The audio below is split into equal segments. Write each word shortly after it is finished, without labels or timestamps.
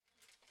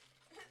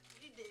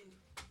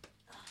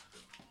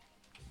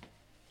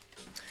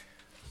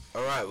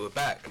Alright, we're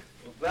back.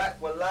 We're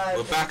back, we're live.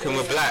 We're back and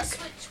we're black.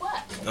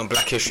 On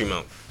Black History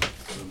Month.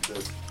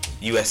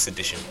 US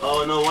edition.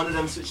 Oh no, one of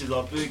them switches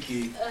are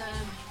booky.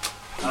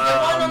 The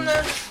one on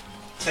the...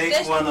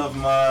 Take one of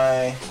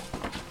my...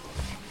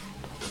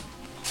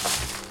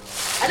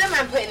 I don't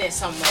mind putting it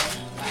somewhere.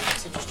 Like,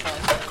 to just try.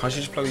 Can't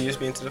you just plug a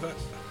USB into the phone?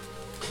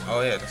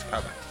 Oh yeah, that's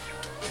power bank.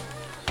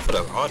 I thought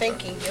that was hard.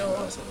 Thinking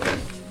yours.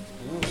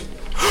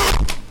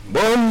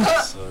 Boom!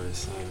 Sorry.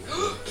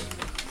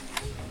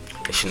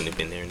 They shouldn't have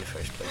been there in the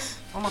first place.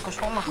 Oh my gosh,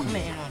 what am I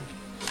commenting on?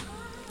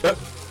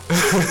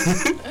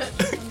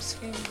 I'm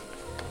screaming.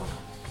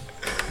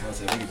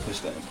 I really push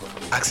that in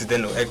properly.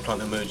 Accidental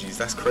eggplant emojis,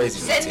 that's crazy.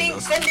 Sending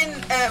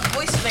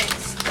voice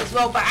notes as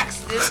well by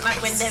accident,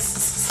 like when they're...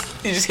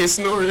 You just hear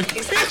snoring.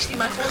 It's actually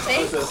my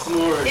forte.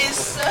 Snoring.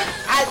 It's the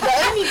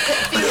only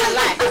thing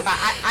I like about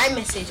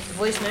iMessage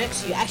voice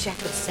notes, you actually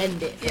have to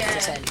send it. Yeah.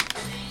 To send.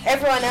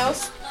 Everyone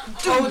else,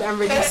 hold and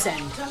release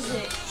send. Does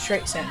it?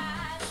 Straight send.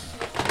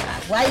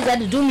 Why you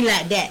gotta do me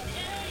like that?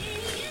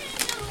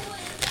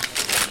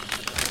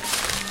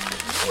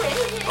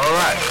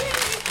 Alright.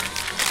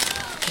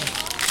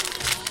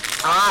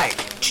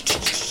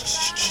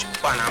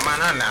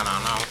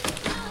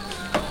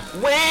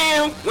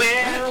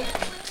 Well.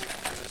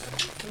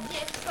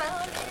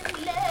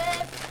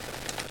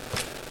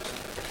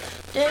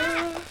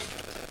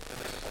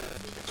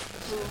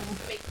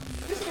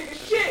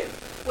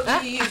 What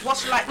do you use?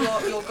 What's like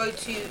your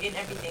go-to in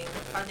everything?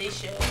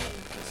 Foundation,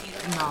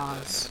 concealer?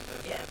 NARS.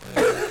 Yeah.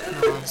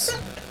 NARS.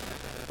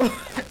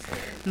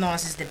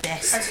 NARS is the And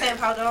best. setting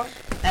powder?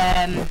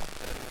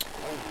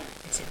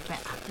 Is it I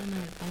don't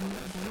know,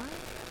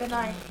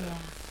 Benai. Yeah.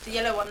 The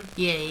yellow one.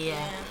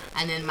 Yeah.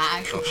 And then my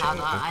actual Oh, shit,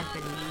 powder, okay. I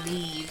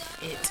believe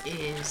it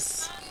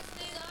is...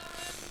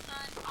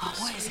 Oh,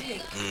 what is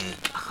it?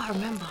 I can't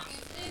remember.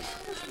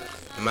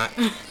 Mac.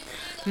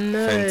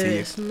 No, Fenty.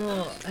 it's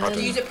not. I Do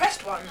you use a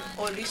pressed one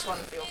or a loose one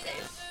for your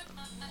face?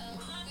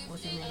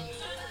 What do you mean?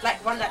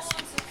 Like one that's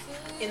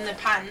in the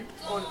pan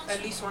or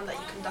a loose one that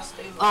you can dust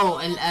over? Oh,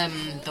 and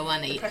the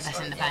one pressed that's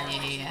in one, the pan,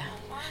 yeah.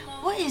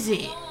 What is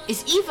it?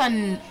 It's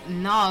either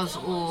NARS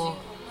or...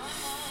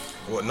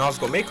 What, Nas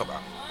got makeup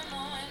out?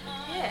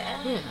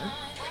 Yeah.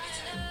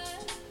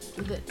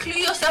 The, Clue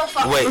yourself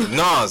up. Wait,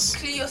 Nas.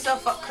 Clue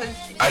yourself up because...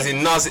 As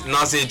in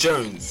Nasir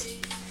Jones.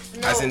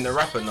 No. As in the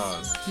rapper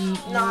Nas.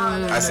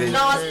 No. As in-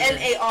 NARS,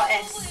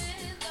 N-A-R-S.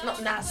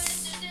 Not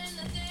Nas.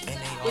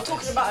 We're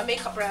talking about a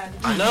makeup brand.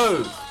 I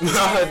know. I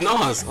heard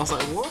Nas. I was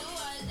like, what?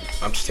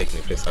 I'm just taking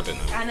the piss. I don't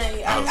know. I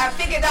know. I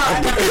figured out.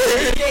 I know.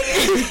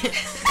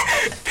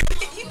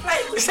 You play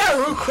with Is that a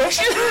real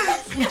question?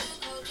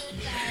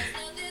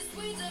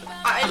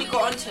 I only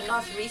got onto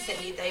NARS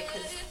recently though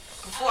because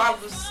before I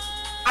was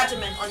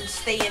adamant on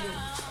staying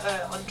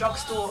on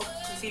drugstore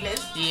concealers.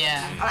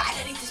 yeah. I'm like, I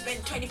don't need to spend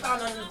 £20 on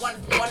one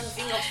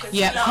thing of concealer.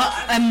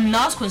 Yeah,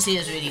 NARS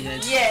concealer is really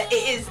good. Yeah,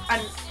 it is,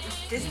 and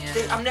this,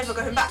 Yeah. I'm never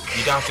going back.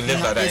 You don't have to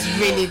live like that It's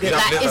anymore. really good. You don't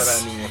have to Like, live like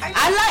it's- that anymore.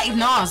 I like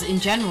NARS in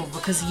general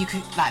because you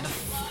could, like,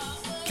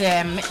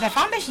 the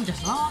foundation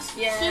just lasts.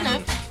 Yeah. You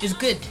know, it's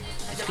good.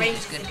 The range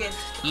is good.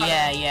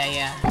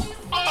 Yeah.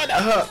 Oh,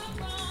 that hurt.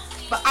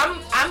 But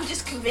I'm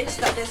just convinced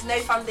that there's no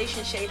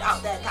foundation shade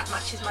out there that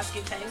matches my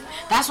skin tone.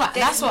 That's what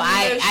There's no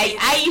shade.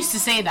 I used to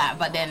say that,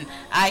 but then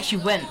I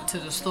actually went to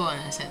the store and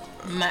I said,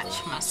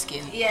 match my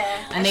skin. Yeah.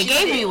 And they she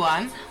gave did. me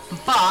one,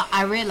 but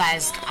I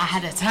realized I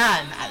had a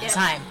tan at the Yeah.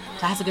 time,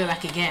 so I had to go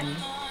back again.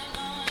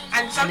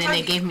 And sometimes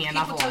they gave me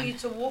another people tell one. you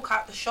to walk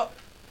out the shop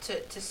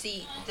to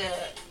see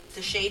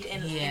the shade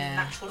in Yeah.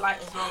 natural light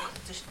as well,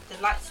 because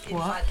the light's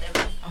What? inside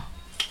them.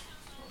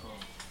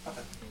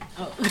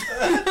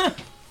 Oh.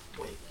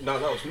 No,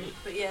 that was me.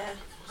 But yeah,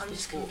 I'm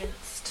just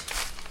convinced.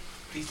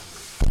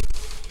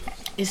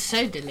 It's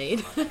so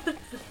delayed.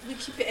 We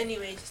keep it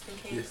anyway, just in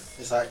case.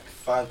 It's like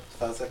 5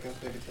 seconds,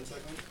 maybe 10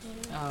 seconds.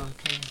 Oh,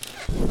 okay.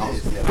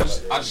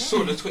 I just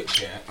saw the Twitch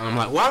here, and I'm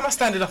like, why am I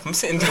standing up? I'm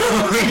sitting down.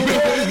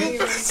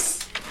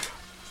 Let's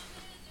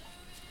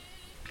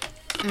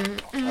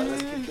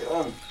kick it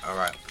on.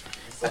 Alright.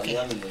 Okay.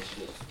 This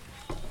shit.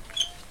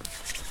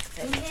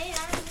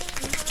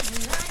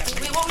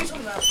 Wait, what were we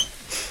talking about?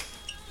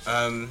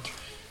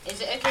 Is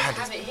it okay to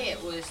have it here,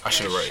 or is I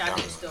should have wrote it down.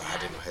 shadow still I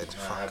had it in my head.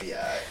 Nah, I'll be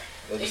alright.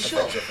 It'll Are you just sure?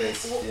 affect your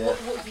face. What, Yeah.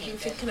 what have you been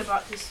thinking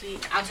about this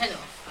week? I'll turn it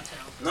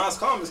off. No, it's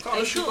calm. It's calm. Are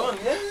you Let's keep sure? on,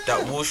 yeah.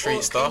 That Wall Street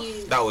Or stuff, can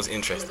you- that was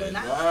interesting.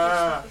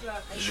 Nah.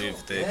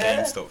 With the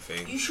Yeah. GameStop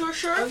thing. You sure?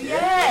 Oh,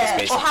 Yeah.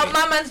 Basically. Or how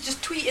my man's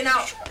just tweeting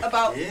out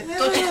about Yeah.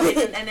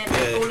 Dogecoin and then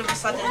Yeah. all of a What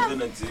sudden I'm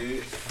gonna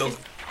do.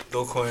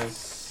 Dogecoin.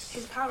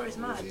 his power is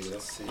mad.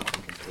 Let's see if we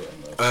can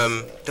put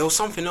on There was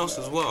something else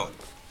as well.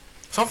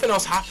 Something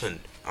else happened,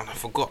 and I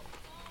forgot.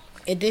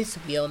 It needs to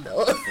be on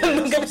though. Yeah,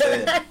 that's what I'm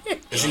saying.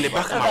 It's in the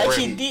back of my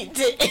brain. deeped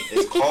it.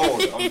 It's cold.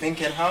 I'm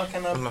thinking, how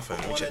can I? Where's my phone?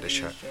 Let me put check one the of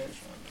chat. these strange ones?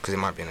 Because it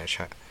might be in the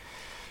chat.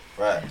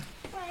 Right.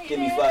 Give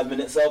me 5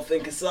 minutes. I'll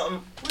think of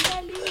something.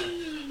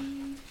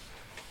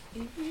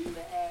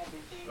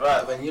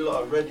 Right. When you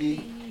lot are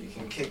ready, you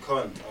can kick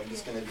on. I'm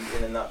just gonna be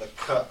in and out the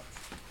cut.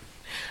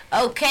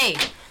 Okay.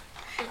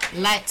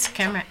 Lights,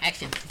 camera,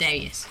 action.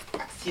 Darius.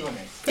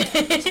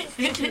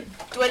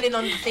 Dwelling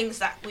on the things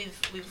that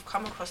we've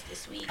come across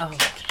this week Oh.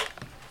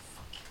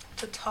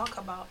 to talk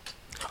about.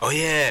 Oh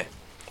yeah,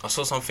 I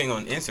saw something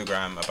on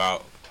Instagram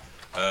about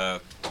a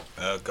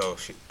girl.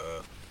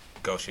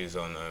 She's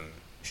on.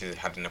 She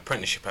had an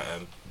apprenticeship at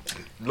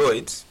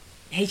Lloyd's.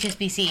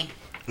 HSBC.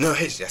 No,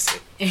 that's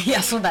it. Yeah,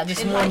 I saw that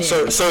this morning.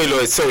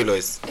 Sorry,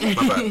 Lloyd's. My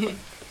bad.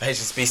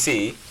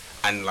 HSBC,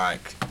 and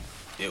like,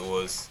 it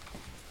was.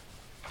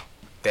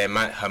 Her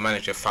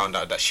manager found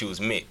out that she was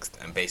mixed,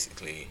 and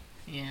basically,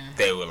 Yeah.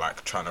 they were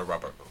like trying to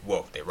rub her.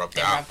 Well, they rubbed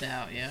They her out. rubbed it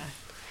out, yeah.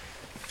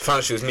 Found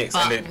out she was mixed,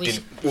 But and then was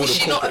did all Was the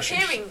she not corporate.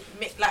 appearing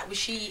like? Was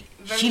she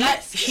very She light?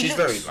 looks- skinned? She's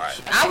very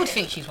light, I would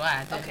think she's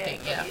white. I don't Okay.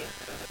 think, yeah.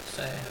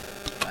 So,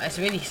 but it's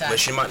really sad. but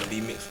she might not be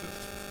mixed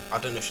with. I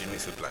don't know if she's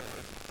mixed with black.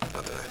 I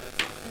don't know.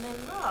 And then,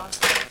 oh.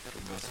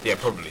 Yeah,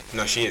 probably.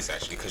 No, she is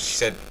actually, because she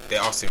said they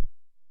asked her.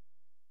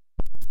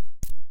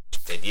 She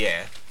said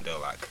yeah. They were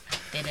like,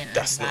 They didn't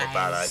that's not a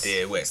bad advise.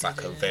 idea. Where it's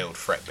like a veiled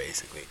threat,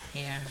 basically.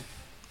 Yeah.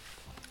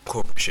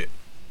 Corporate shit.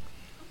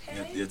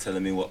 You're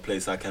telling me what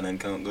place I can and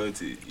can't go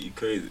to? You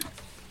crazy?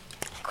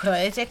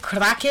 Is it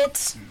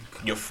Crackets?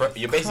 You're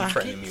basically Crack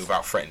threatening it. me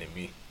without threatening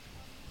me,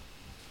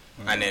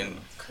 and then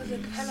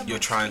you're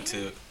trying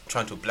to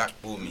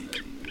blackball me.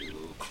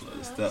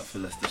 Close that for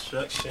less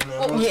distraction.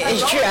 Yeah,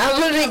 it's true. I'm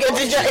gonna get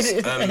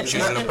distracted. She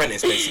was an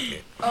apprentice,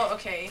 basically. Oh,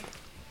 okay.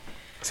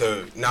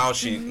 So now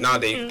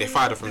they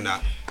fired her from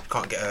that.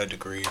 Can't get her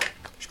degree.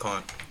 She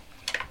can't.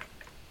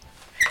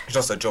 It's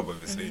just her job,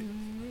 obviously.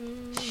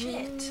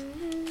 Shit.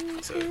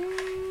 So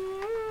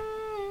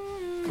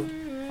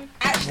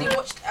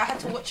I had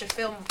to watch a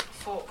film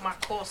for my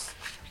course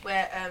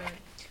where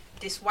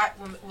this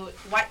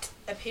white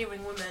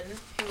appearing woman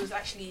who was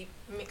actually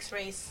mixed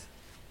race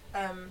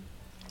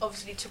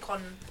obviously took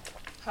on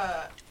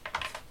her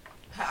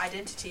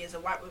identity as a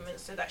white woman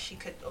so that she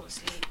could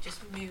obviously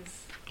just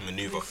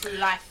maneuver. move through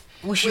life.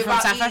 Was she from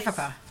without South ease.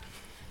 Africa?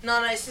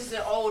 No, this is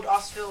an old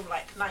ass film,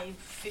 like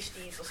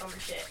 1950s or some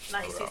shit,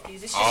 1960s.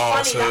 It's just Oh,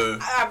 funny so-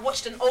 that I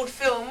watched an old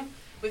film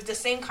with the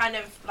same kind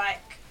of like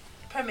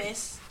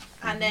premise,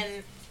 and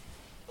then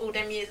all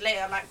them years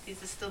later, like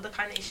these are still the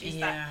kind of issues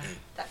Yeah.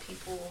 that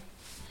people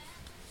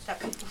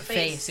face.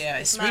 Face, yeah.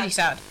 It's mad. really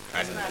sad.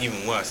 And mad.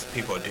 even worse,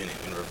 people are doing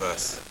it in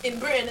reverse. In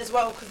Britain as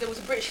well, because there was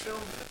a British film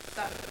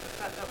that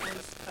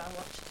I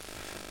watched.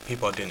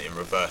 People are doing it in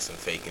reverse and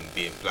faking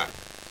being black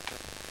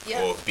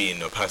Yeah. or being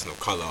a person of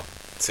colour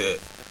to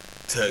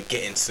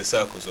get into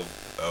circles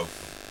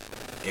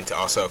into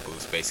our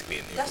circles, basically.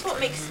 And That's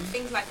what infiltrate. makes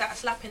things like that a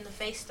slap in the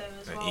face, though,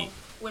 as And well. eat.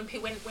 When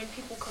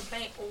people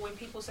complain or when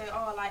people say,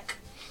 "Oh, like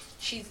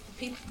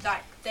people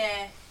like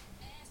they're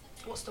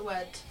what's the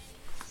word?"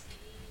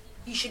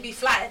 You should be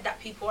flattered that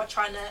people are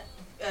trying to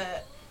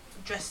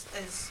dress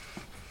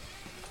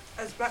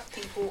as black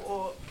people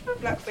or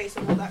blackface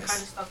and all that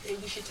kind of stuff.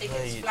 You should take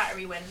it as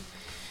flattery when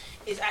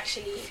it's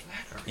actually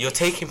You're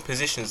taking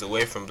positions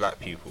away from black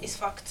people it's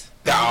fucked.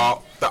 that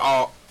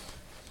are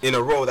in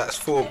a role that's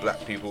for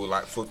black people,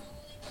 like for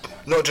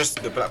not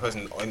just the black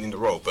person in the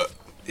role, but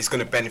it's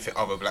going to benefit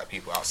other black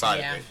people outside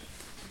Yeah. of it.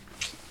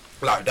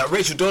 Like that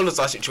Rachel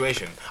Dolezal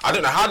situation. I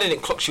don't know how they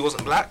didn't clock she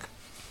wasn't black.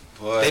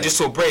 Boy. They just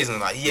saw braids and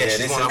like, yeah, Yeah, she's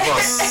they one of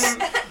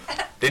said- us.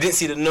 They didn't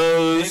see the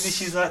nose, Maybe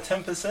she's like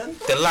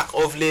 10%. the lack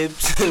of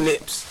lips.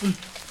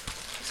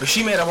 But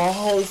she made up a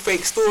whole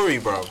fake story,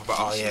 bro. But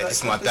oh yeah, this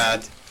is my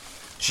dad.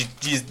 She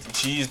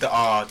used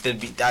the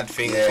deadbeat dad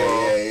thing for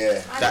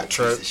Yeah. that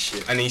trope. Piece of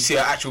shit. And then you see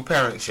her actual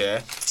parents,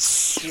 yeah.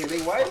 Yeah, they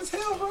white as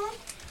hell, bro.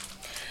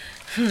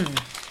 You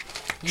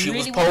She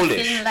was really want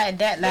Polish. feeling like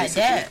that,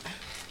 Basically.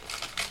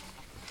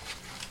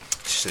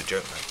 It's just a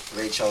joke, man.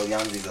 Rachel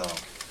Yanzi though.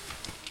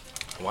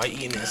 Why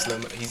eating it in slow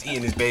motion? He's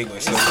eating his bagel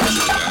in slow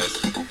motion,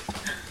 guys.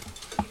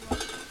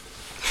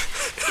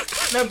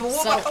 No, but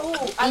what So,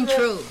 about and the-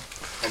 intro.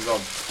 I'm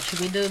gone. Should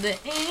we do the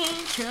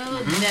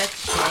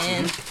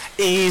introduction?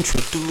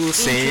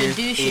 Introducing.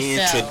 Introduce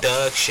yourself.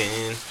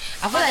 Introduction.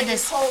 I feel like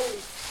this this. whole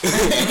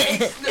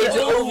It's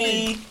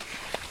Ovi.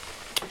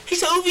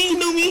 He's Ovi, you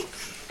know me.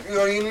 You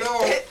already know.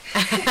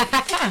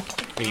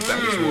 We need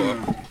back with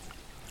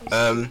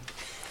water.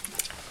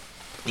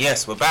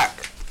 Yes, we're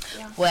back.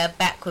 We're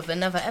back with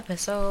another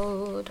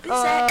episode Is it?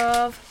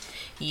 of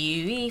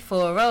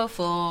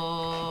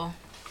UE404.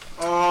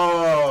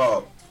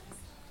 Oh.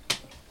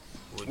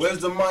 Where's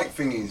the mic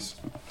thingies?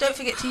 Don't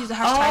forget to use the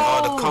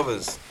hashtag. Oh, the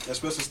covers. They're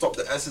supposed to stop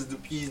the S's, the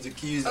P's, the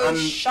Q's, Oh, and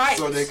shite.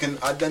 so they can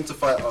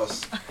identify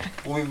us.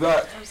 We'll be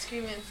back. I'm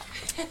screaming.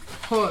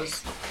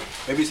 Pause.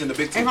 Maybe it's in the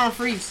big thing. Everyone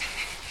freeze.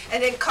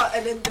 And then cut,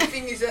 and then the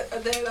thing is are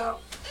there now.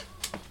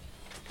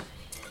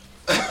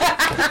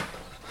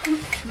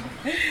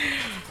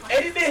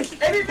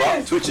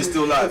 But Twitch is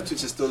still live.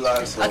 Twitch is still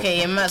live. So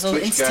Okay, you might as well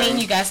Twitch entertain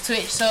gang. you guys.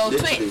 Twitch. So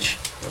Literally. Twitch,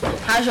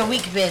 how's your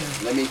week been?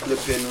 Let me clip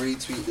in,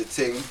 retweet the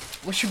thing.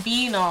 What you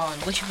been on?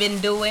 What you been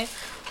doing?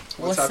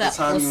 What What's type up? of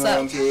time What's you up?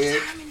 on,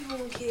 kid?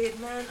 Little kid,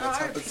 man. What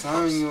type of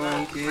time you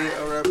on, kid?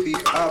 R.I.P.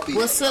 Poppy.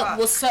 What's up?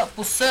 What's up?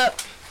 What's up?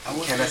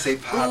 Can I say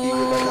poppy with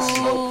a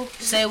smoke? Ooh,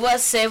 say what,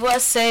 say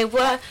what, say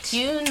what.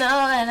 You know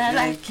that I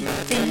like you,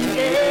 baby.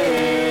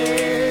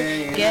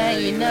 Girl,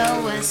 you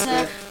know what's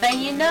up,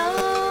 and you know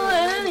what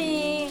I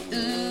mean.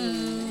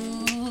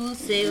 Ooh,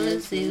 say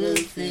what, say what,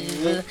 say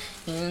what.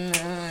 You know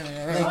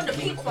that I On like the you,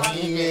 pink one.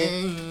 baby.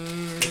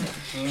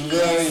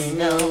 Girl, you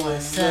know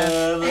what's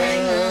up,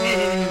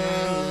 and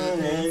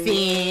I'm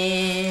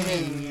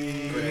feeling you.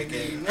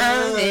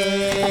 I'm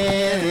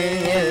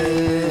feeling you.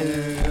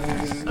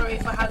 Sorry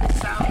if I had this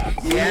sound.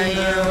 Yeah, you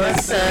know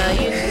what's up,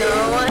 you know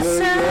what's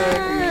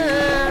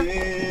up,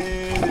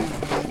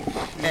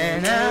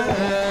 and I'm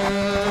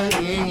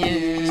loving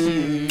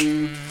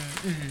you.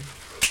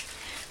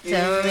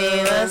 Tell me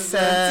what's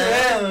up,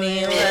 tell me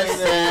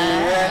what's up.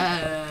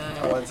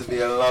 I want to be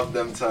in love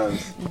them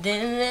times.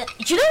 Then,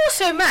 you know what's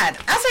so mad?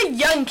 As a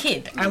young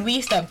kid, and we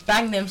used to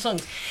bang them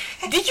songs.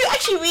 Did you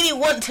actually really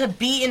want to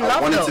be in I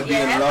love wanted though? to be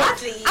in love.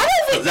 badly. I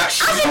don't think. That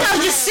I think I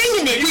was just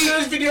singing it.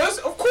 those videos?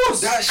 Of course.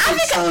 That shit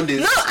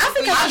sounded. No, I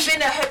think I I've just.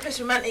 been a hopeless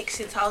romantic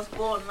since I was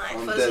born, like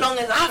I'm for dead. as long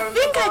as I I can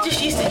think I remember.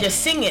 just used to just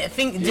sing it, just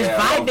Yeah,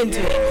 vibe into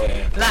it.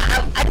 yeah. Like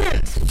I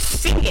didn't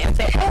sing it and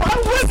say, "Oh, I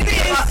was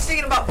this."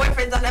 Singing about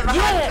boyfriends I never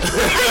Yeah.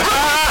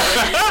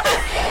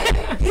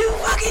 had. You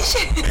fucking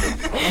shit.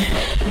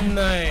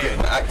 No.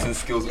 Getting acting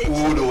skills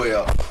all the way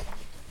up.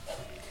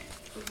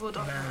 We've all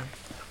done that.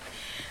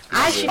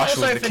 I actually Usher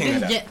feel was sorry the for king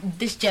of that.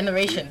 this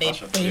generation.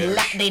 Usher, They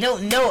they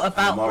don't know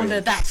about all Mario.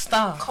 of that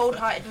stuff.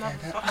 Cold-hearted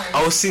motherfucker.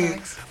 I was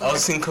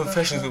singing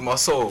Confessions with my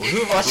soul.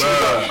 Who have I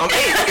Bruh.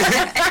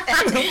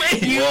 I'm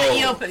 8. You Whoa.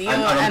 you're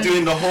And I'm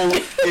doing the whole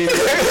thing.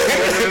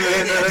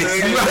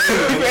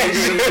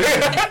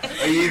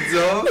 Are you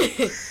dumb?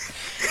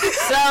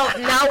 So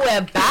now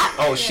we're back.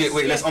 Oh shit,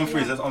 wait, let's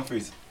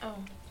unfreeze, Oh.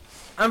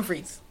 I'm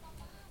freeze.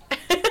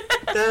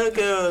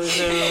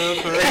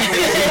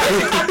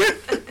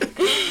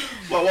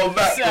 Well, we're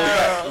back, So- we're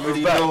back.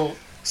 Already know.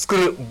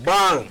 School bang.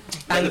 Bang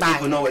Let the bang.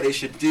 people know what they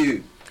should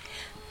do.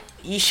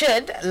 You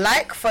should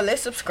like, follow,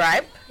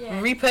 subscribe, Yeah.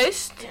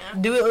 repost, Yeah.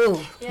 do it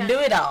all. Yeah. Do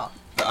it all.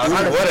 The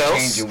algorithm What is else?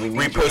 changing, we need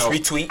your Repost, help.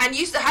 retweet. And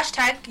use the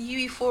hashtag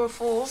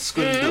UE404 It's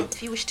good to do.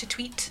 if you wish to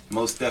tweet.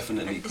 Most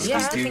definitely, because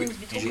Yeah. we Things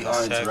we talk we about.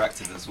 are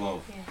interactive as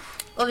well.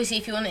 Obviously,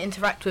 if you want to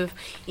interact with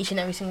each and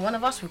every single one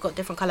of us, we've got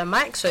different color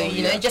mics. So Oh,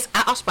 you know, yeah. just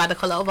at us by the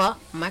color of our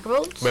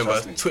microphones. Remember,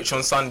 Trust me. Twitch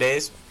on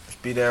Sundays.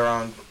 Be there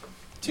around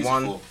 2 to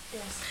 1. 4.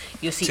 Yes.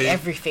 You'll see Two.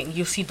 everything.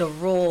 You'll see the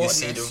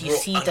rawness. You see the You raw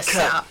see the uncut.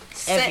 setup.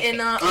 Setting Everything.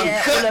 up,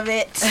 Yeah, all of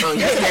it.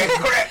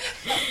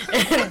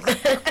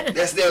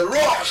 That's the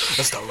rush.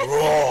 That's the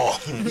raw.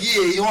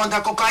 Yeah, you want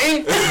that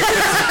cocaine? You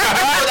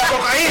want that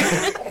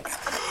cocaine?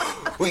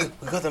 we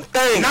got them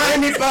things.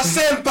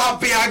 90%,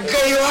 papi, I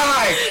get you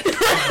high.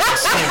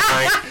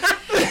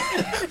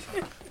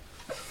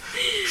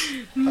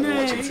 I've been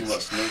watching too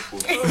much Snowfall.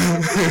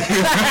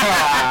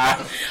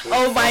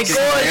 Oh my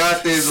god.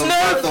 Coyotes on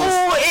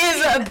Snowfall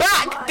is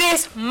back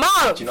this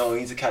month. You know, we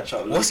need to catch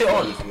up. What's it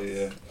on?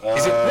 Yeah.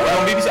 Is it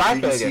on BBC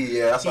iPlayer again?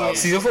 Yeah, that's what I was.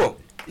 Season 4. For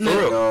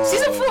real. No.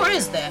 Season 4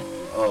 is there.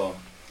 Oh.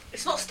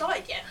 It's not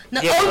started yet.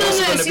 No, Yeah, oh but what's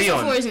it no, gonna be season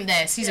on? 4 isn't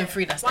there. Season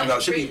 3 that's One- there. No,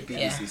 it should be BBC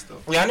Yeah.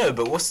 still. Yeah, I know,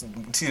 but what's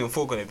season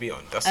 4 going to be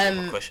on? That's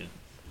my question.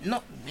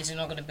 Not is it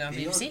not going to be on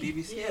BBC?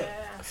 BBC?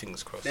 Yeah.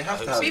 Fingers crossed. They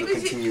have I to hope have so. a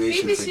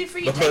continuation BBC thing.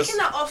 Three Because- taking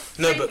that off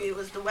No, but- Freeview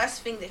was the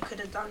worst thing they could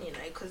have done, you know,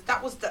 because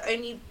that was the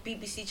only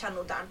BBC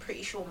channel that I'm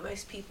pretty sure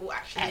most people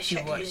actually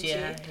checked watch,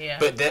 into. yeah.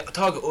 But their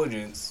target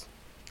audience,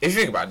 if you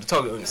think about it, the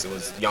target audience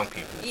was young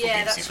people. for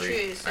Yeah, BBC that's Three.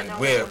 true. So And now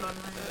we're all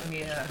online.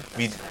 Yeah.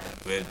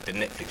 we're the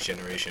Netflix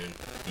generation,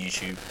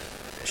 YouTube,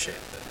 and shit.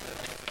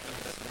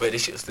 But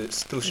this shit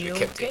still should You have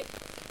kept okay? it.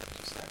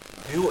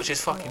 Who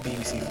watches fucking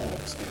BBC 4?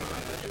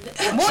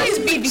 What is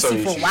BBC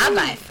Sorry, for? Chief.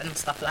 Wildlife and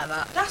stuff like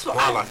that. That's what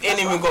Wildlife. Ain't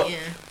even got. Yeah.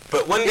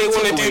 But when they They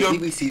want took to away do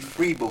the. BBC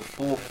 3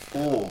 before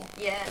 4.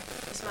 Yeah,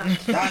 it's mad.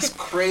 That's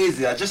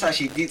crazy. I just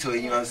actually did to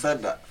it. You man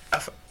said that.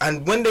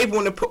 And when they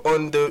want to put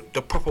on the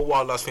proper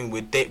wildlife thing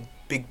with big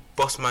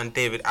boss man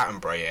David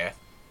Attenborough, yeah,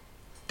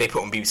 they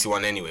put on BBC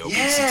One anyway or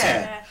BBC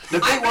Yeah. The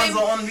I big ones blame-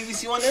 are on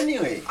BBC 1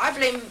 anyway. I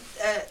blame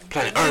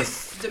Planet the move-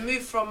 Earth. the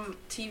move from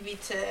TV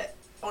to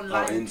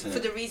online internet. for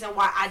the reason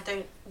why I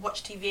don't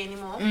watch TV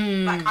anymore.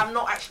 Like I'm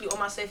not actually on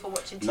my sofa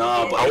watching TV.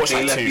 Nah, but I if watched they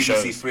like left 2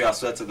 BBC shows. 3, I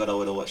swear to God, I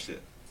would have watched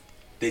it.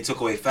 They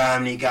took away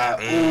Family Guy,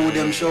 all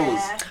them shows.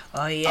 Yeah.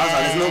 Oh yeah. I was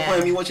like, there's no point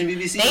in me watching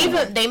BBC. They no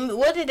more. even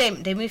what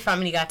did they moved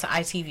Family Guy to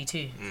ITV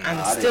too, and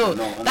I didn't still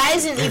know, that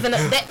honestly. isn't even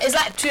it's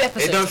like 2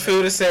 episodes. It don't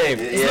feel the same.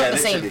 Yeah, It's not the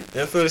same. literally. It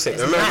don't feel the same.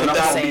 It's Remember When not I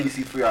the put on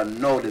same. BBC 3, I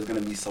know there's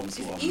gonna be some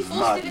sort of E4's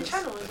still a madness.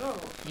 channel as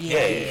well.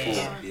 Yeah.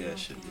 Yeah, it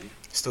should be.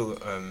 Still,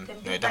 The no, Big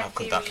it don't Bang have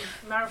Theory conduct.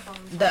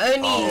 marathons. The only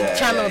Oh, yeah,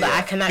 channel yeah, that I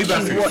yeah. can Big Bang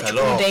actually Theory watch fell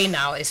all off. day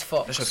now is That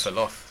Fox. show fell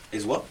off.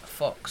 Is what?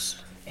 Fox.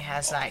 It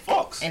has like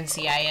Fox?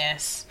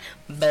 NCIS,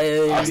 I'll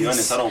Bones. be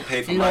honest, I don't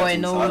pay for Law my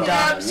and things, so I don't Order.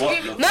 know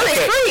what the No,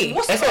 it's free.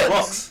 What's the FX.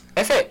 Fox.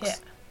 FX. Yeah.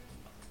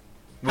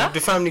 With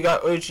the Family Guy,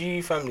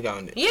 OG Family Guy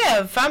on it.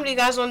 Yeah, Family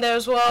Guy's on there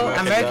as well.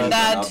 American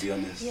Dad. I'll be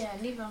honest. Yeah,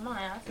 neither am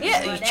I.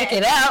 Yeah, you check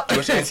it out.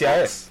 Watch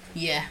NCIS.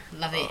 Yeah,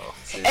 love it. Oh,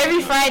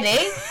 Every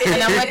Friday,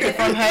 when I'm working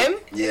from home,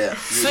 Yeah.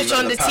 switch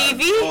on the pattern.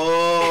 TV,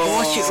 Oh.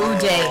 watch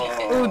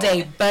it all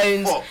day.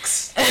 Bones.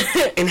 Fox.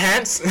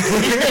 Enhance.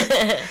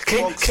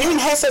 can you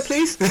enhance that,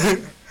 please?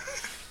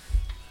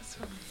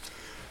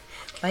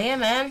 But yeah,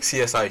 man.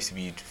 CSI used to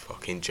be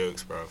fucking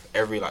jokes, bro.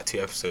 Every like 2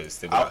 episodes,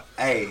 they'd be like,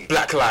 Hey.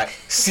 black light,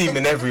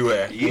 semen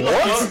everywhere. You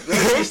know,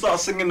 you start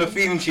singing the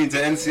theme tune to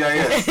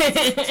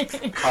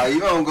NCIS. You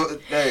don't go.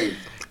 Hey.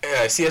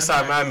 Yeah,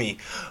 CSI Miami.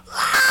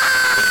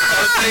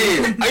 I'm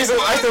saying. I used to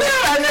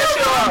bang that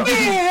show out.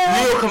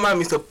 New York and Miami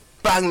used to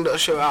bang that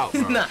show out,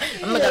 bro. Nah,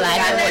 I'm not gonna lie,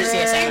 I don't watch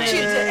CSI.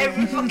 Tune to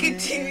every fucking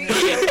TV.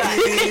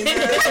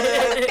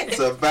 It's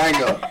a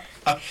banger.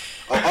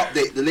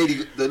 Update. The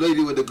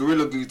lady with the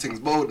Gorilla Glue thing's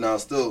bold now.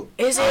 Still.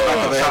 Is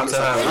Back of it? her head looks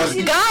like a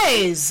rugby.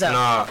 Guys,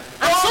 Nah.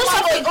 I saw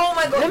something. Oh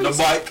my god. The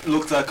bike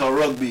looked like a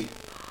rugby.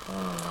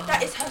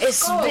 That is her It's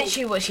skull.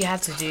 literally what she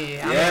had to do.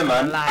 I'm Yeah, not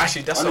man. gonna lie.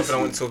 Actually, that's something I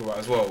Honestly. want to talk about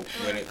as well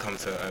when it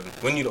comes to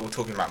when you lot were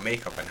talking about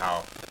makeup and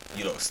how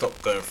you lot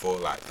stopped going for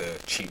like the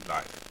cheap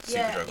like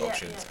Yeah, Superdrug yeah,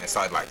 options yeah. and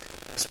started like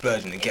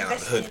splurging and getting out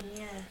of the hood.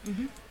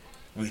 Investing,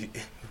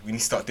 yeah. We need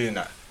to start doing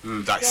that.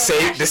 Like Yeah,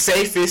 save the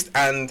safest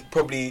and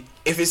probably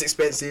if it's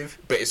expensive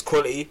but it's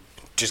quality,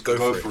 just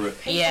go for it.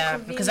 Yeah,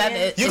 because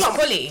Convenient. it's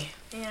quality.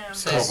 Yeah.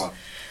 So Cover.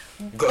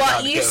 you gotta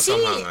But you get it see,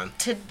 somehow, man.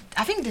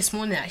 I think this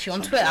morning actually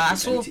on Twitter, I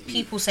saw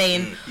people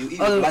saying, You eat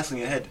Oh. with lice on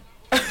your head.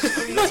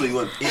 That's what you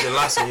want. Eat the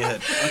lice on your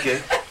head.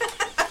 Okay.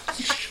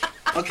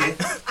 Okay.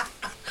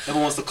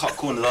 Everyone wants to cut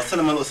corners. I was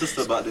telling my little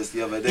sister about this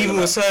the other day. Even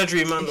like, with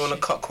surgery, man, want to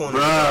cut corners.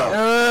 bruh,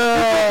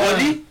 "Oh,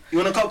 body, you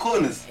want to cut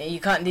corners? you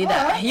can't do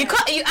that. You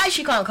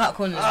actually can't cut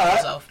corners for Alright.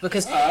 yourself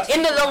because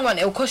in the long run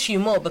it will cost you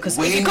more because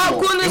Way if you cut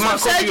more. corners It might from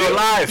cost you surgery, your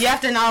life. you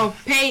have to now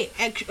pay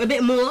a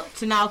bit more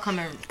to now come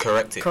and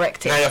Correct it.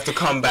 Correct it. Now you have to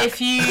come back.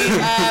 if you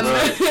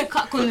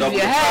cut corners Double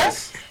with your the hair,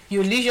 price.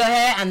 you lose your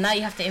hair and now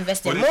you have to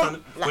invest in What more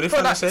did like Fana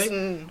products say?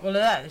 and all of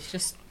that. It's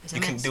just it's You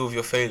can immense. deal with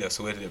your failure,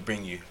 so where did it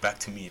bring you? Back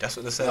to me. That's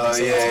what the surgery Oh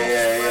said.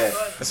 yeah.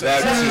 That's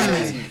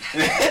what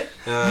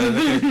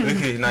look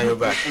at you, now you're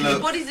back. Your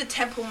body's a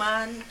temple,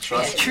 man.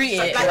 Trust Treat it.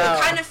 Like well.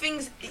 the kind of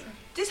things.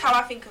 This is how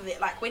I think of it.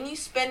 Like when you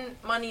spend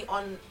money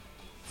on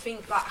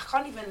things, like I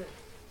can't even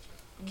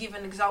give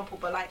an example,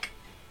 but like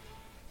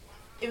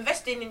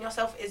investing in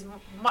yourself is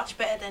much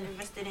better than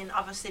investing in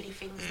other silly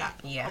things that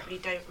Yeah. probably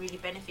don't really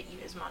benefit you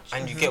as much.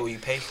 And you get what you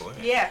pay for,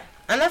 innit? Yeah.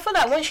 And I feel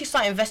like once you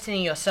start investing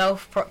in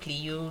yourself properly,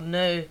 you'll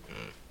know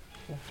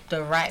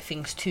the right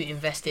things to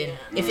invest in.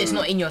 If it's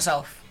not in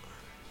yourself,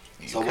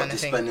 So what? Kinda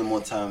Just thing. spending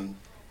more time,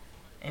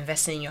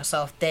 investing in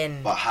yourself,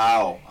 then but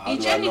how? How You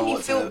do I know genuinely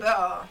what feel to?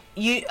 better.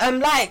 you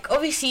like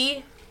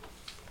obviously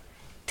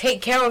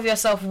take care of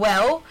yourself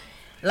well.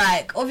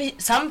 Like obviously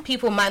some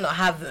people might not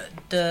have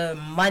the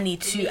money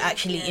to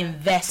actually Yeah.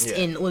 invest Yeah.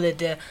 in all of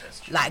the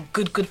like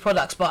good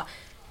products, but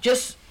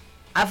just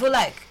I feel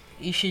like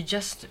you should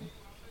just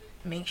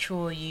make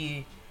sure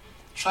you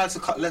Try to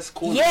cut less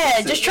corners. yeah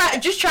That's just it.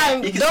 try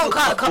and You can don't still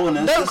cut cut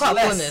corners, don't just cut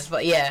less. corners,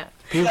 but yeah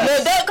People-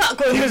 no don't cut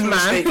corners, People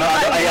man. mistake- No,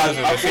 Like,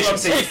 I think I'm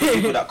saying for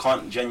people that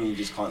can't genuinely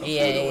just can't afford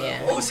Yeah, it or yeah,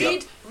 whatever. yeah. Or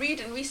Obviously, read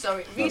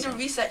and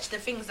research the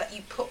things that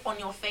you put on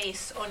your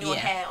face, on your Yeah.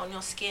 hair, on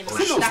your skin. Or Like,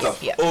 little that's-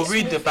 stuff. Yeah. Or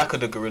read the back of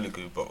the Gorilla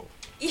Glue bottle.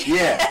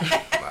 Yeah.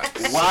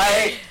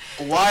 Like,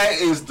 Why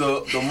is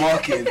the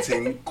marketing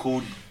thing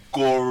called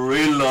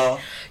Gorilla?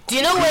 Do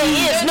you know what it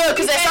is? No,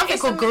 because there's Yeah, something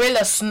it's called a-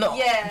 Gorilla Snot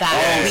Yeah. that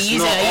Oh, we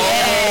use. snot.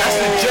 Yeah, That's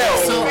the gel.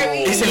 So,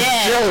 It's a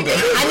yeah. gel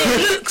though. And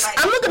it looks.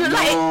 I'm not gonna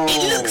lie. It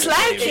No. looks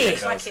like Yeah, it.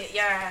 Looks like it,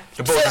 yeah.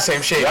 The bottle's the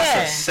same shape. Yeah.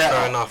 That's fair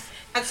Setup. enough.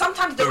 And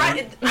sometimes the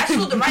writing, I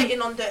saw the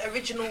writing on the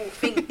original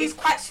thing is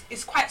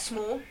quite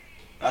small.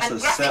 That's And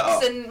a graphics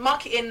setup. and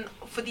marketing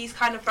for these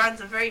kind of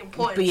brands are very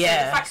important. But So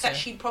yeah, the fact that so-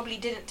 she probably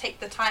didn't take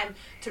the time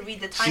to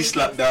read the tiny She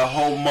slapped things. that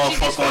whole She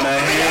just motherfucker on her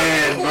went,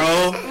 head,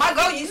 bro. My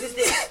girl uses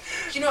this.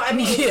 Do you know what I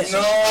mean? Yeah.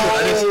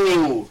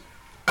 No.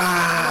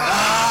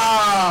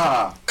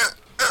 Ah.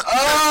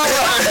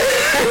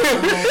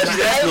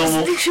 That's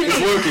normal. It's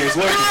working. It's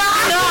working.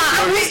 You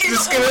know when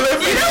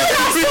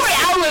I saw it,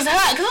 I was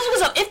hurt because I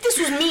was like, if this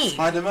was me,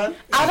 Spider-Man.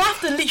 I'd have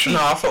to literally.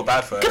 No, I felt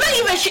bad for her. Could I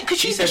even? Could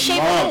she She even said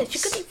shave her head? She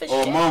months couldn't even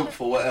or shave.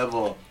 month or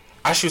whatever.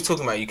 As she was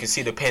talking about, it, you can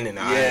see the pain in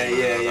her Yeah, eye.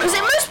 yeah, yeah. Because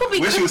it most probably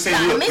When she could was saying,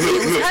 like, look, maybe look, it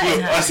was look, hurting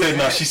look. her. I said,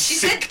 no, she's She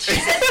sick.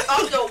 said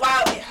after a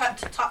while it hurt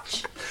to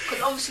touch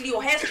because obviously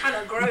your hair's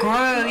trying to grow.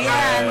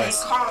 yeah. And it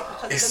can't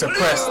because It's of the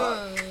suppressed.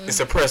 glue. It's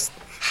suppressed.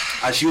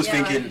 And she was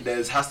Yeah. thinking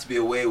there has to be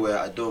a way where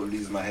I don't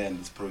lose my hair in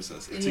this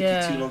process. It took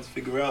Yeah. you too long to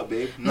figure out,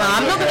 babe. No,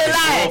 I'm not gonna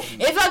lie.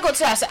 If I got to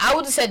that, I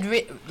would have said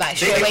like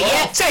straight Take away, it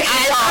yeah, off. Take it I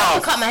have to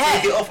off. cut my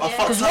Take it hair. off. I Yeah.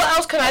 fucked 'Cause up. what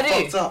else can I do?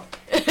 fucked up.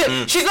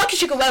 She's lucky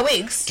she could wear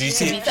wigs. Do you to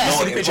see? be Do you fair. see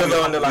No, the it picture of her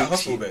probably on the like bleached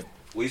hospital you. bed?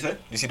 What you said?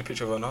 Do you see the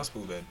picture of her on the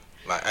hospital bed?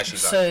 Like actually,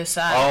 like, So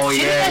sad. Oh,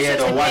 She yeah, did yeah, that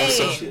the to white me.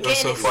 sauce. It was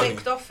so funny.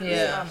 Licked off and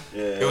Yeah. stuff.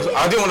 Yeah. It was.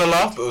 I didn't want to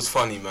laugh, but it was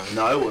funny, man.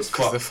 No, it was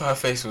Because fucked. her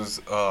face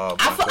was. Oh,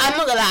 I'm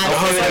not gonna lie. No, I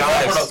her feel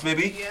eyes. Products,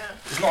 baby. Yeah.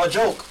 It's not a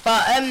joke.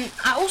 But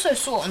I also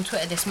saw on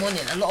Twitter this morning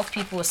a lot of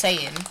people were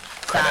saying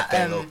that that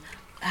thing up.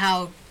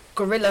 how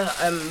Gorilla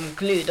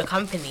Glue, the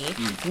company,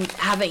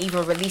 haven't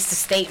even released a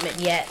statement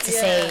yet to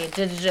say.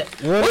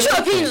 What's your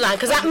opinion on?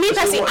 Because me So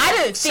personally, what? I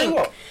don't So think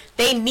what?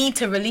 they need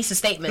to release a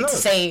statement to No.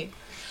 say.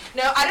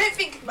 No, I don't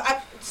think.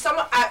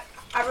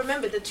 I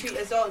remember the tweet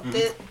as well.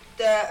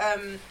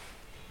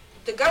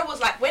 The girl was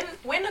like,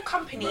 when a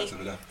company, Right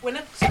over there.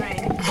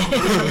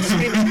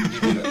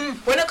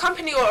 when a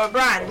company or a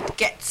brand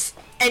gets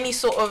any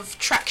sort of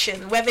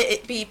traction, whether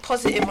it be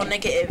positive or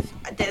negative,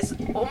 there's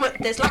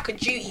like a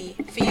duty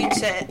for you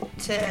to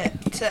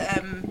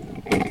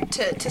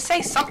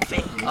say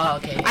something. Oh,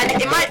 okay. And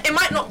it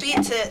might not be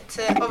to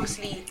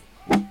obviously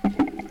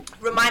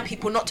remind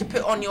people not to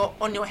put on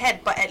your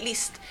head, but at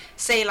least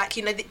say like,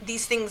 you know,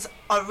 these things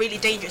are really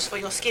dangerous for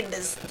your skin.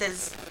 There's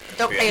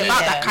don't play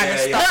about that kind of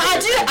Yeah, No,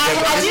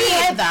 stuff. I do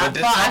hear that, But the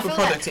but I type feel of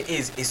like product it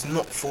is, it's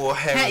not for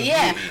hair and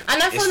yeah, beauty.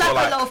 and I feel It's like for,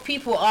 a lot of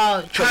people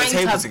are trying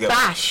table to together.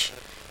 bash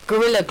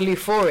Gorilla Glue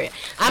for it.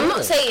 I'm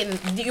not saying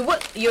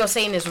what you're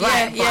saying is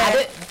right, but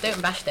I don't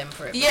bash them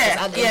for it. Yeah,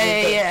 because at the end of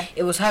the day, yeah.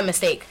 it was her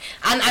mistake,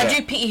 and I Yeah.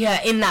 do pity her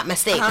in that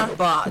mistake. Uh-huh.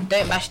 But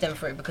don't bash them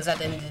for it because at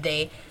the end of the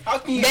day, How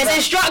can you there's bash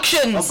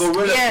instructions. a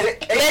gorilla? Yeah.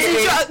 There's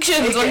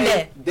instructions on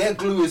there. Their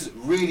glue is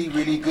really,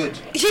 really good.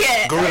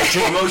 Yeah, Gorilla, do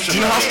you know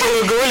how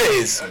strong a gorilla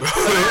is?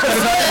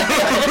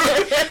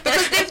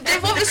 because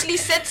they've obviously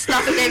said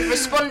stuff and they've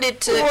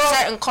responded to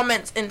certain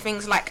comments and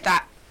things like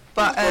that.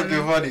 But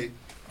funny.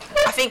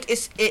 I think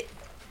if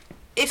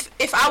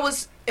I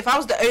was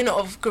the owner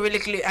of Gorilla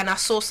Glue and I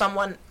saw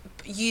someone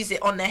use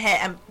it on their hair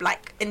and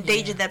like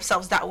endanger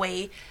themselves that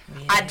way,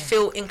 I'd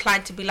feel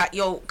inclined to be like,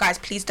 yo guys,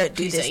 please don't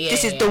do Please this. don't-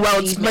 This is yeah. the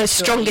world's Please make most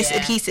sure, strongest yeah.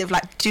 adhesive,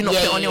 like do not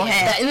put it on your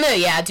hair,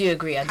 I do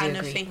agree. I do kind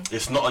of agree. thing.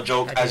 It's not a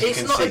joke, as you It's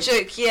can not see. a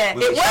joke, yeah.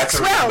 We It tried works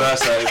to well.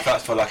 reimburse her, in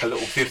fact, for like a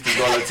little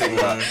 $50 thing.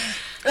 Like,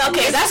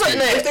 Okay, that's what.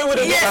 No, If they would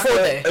have yeah. got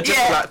like a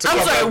Yeah. like, to I'm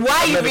cover sorry. Why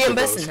are you medical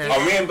reimbursing bills.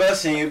 her? I'm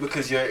reimbursing you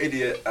because you're an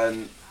idiot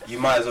and you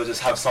might as well just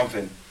have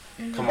something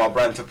from our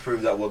brand to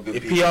prove that we're good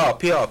people.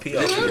 PR.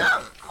 Literally.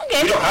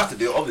 Okay. You don't have to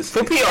do it,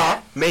 obviously. For PR,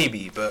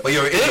 maybe, but But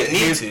you're an you don't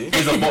idiot. need to.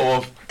 Here's a bottle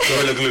of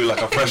Gorilla Glue,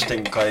 like a fresh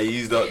thing, because you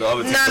used the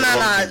other thing. No.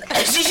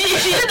 She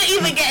didn't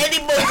even get any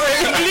more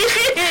Gorilla Glue.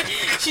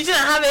 She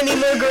didn't have any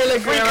more Gorilla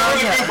Glue around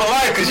her. People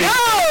lie because you.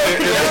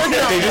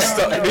 They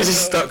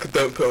just stuck.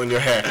 Don't put on your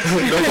hair.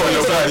 Don't put on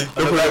your body. Don't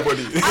put on your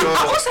body.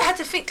 I also had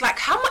to think like,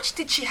 how much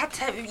did she have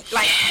to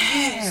like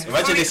use?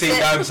 Imagine for they it say to-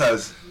 damn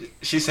size.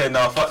 She said,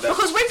 "No, fuck that."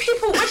 Because when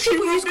people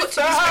use got to be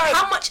spray,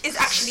 how much is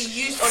actually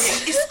used on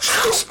it? It's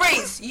small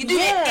sprays. You do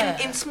Yeah.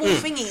 it in small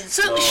thingies.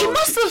 So she Oh,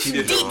 must have she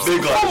did deep the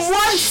big from ones.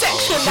 one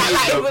section that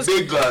like it was.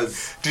 big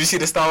guns. Did you see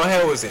the style her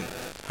hair was in?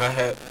 Her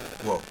hair.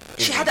 Well.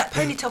 She had that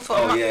ponytail for a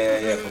Oh month.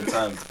 yeah, from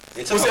time.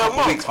 It took Was a it a couple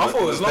month? weeks, I but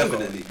thought it was longer.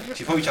 definitely.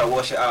 She probably tried to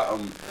wash it out,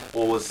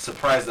 or was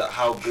surprised at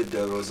how good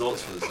the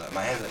results was. Like,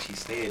 my hair's actually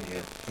staying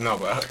here. No,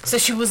 but So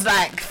she was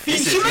like, she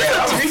This must is-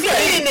 yeah, have to been be fair.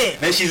 feeling it.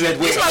 Then she said,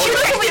 "Wait, She hold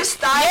must on." have been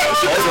style.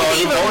 She must have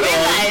even hold on.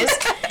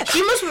 realized.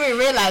 She must have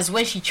realized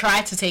when she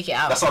tried to take it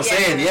out. That's what I'm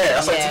saying. Yeah,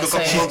 that's what Yeah, it took a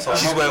couple so-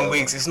 months. she's wearing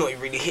wigs. It's not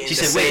really hitting She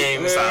the said, "Wait,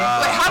 same. It's like,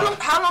 Wait,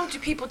 how long do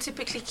people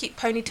typically keep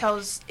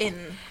ponytails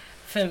in?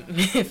 For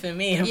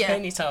me, a Yeah.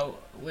 ponytail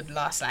would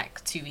last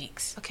like 2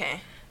 weeks.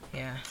 Okay.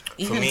 Yeah. For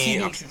Even me, 2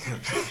 I'm- weeks.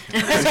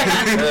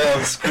 Yeah,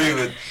 I'm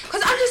screaming.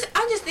 Because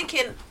I'm just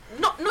thinking,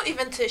 not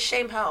even to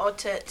shame her or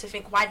to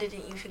think why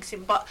didn't you fix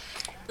him, but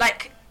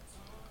like,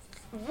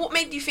 what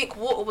made you think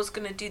water was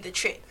gonna do the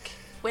trick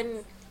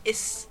when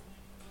it's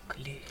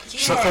Glue.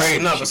 It's not yeah. crazy.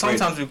 No, She but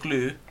sometimes with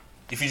glue,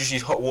 if you just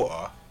use hot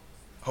water,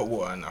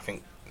 and I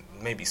think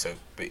maybe so,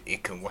 but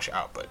it can wash it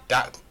out. But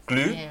that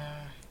glue, Yeah.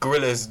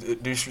 Gorilla's,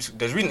 there's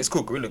reason it's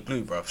called Gorilla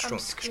Glue, bro. Strong.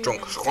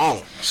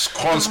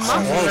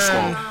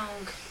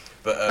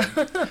 But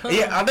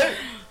yeah, I don't.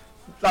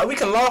 Like, we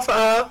can laugh at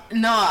her.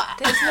 No,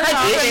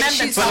 I remember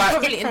she's some like-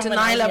 probably into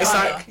Nyla. It's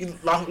about like you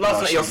laughing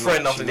at your she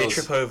friend knows, after she they knows.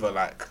 trip over,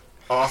 like,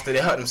 or after they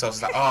hurt themselves.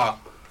 It's like,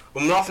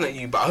 I'm laughing at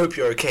you, but I hope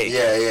you're okay.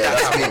 Yeah,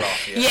 That's that's how I me.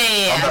 laugh.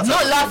 Yeah. I'm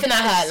not laughing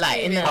at her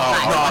like in the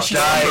like. no, she's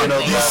dying stupid.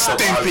 of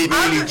laughter.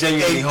 I really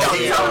genuinely hope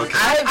Yeah. you're okay.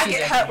 I hope I she's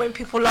get okay. hurt when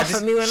people laugh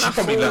at me when She I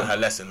probably fall. learned her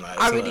lesson. Like, I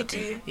it's not really a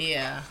thing. do.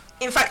 Yeah.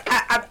 In fact,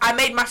 I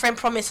made my friend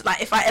promise,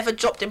 like, if I ever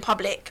dropped in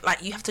public,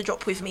 like, you have to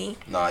drop with me.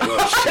 Nah, you're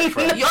a shit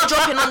friend. You're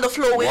dropping on the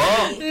floor with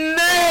What? me. No.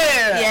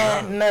 Yeah.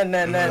 No.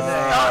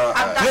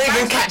 Don't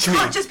even catch me.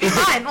 Can't just be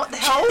mine. What the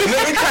hell? You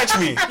let me catch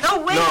me.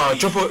 No way. No,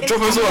 drop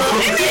us off.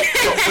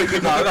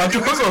 No,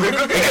 drop us off.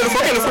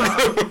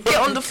 Get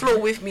on the floor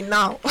with me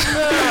now.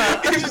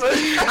 Are you just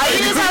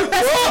have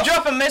to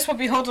drop and most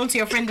probably hold on to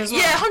your friend as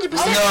well? Yeah, 100%. No.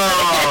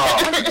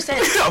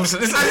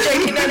 100%. I'm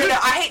joking. No.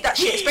 I hate that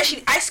shit.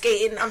 Especially ice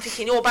skating. I'm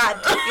thinking you're bad.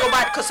 bad. You're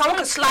bad because someone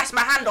can slice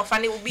my hand off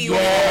and it will be your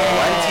fault.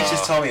 Why didn't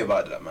teachers tell me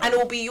about that, man? And it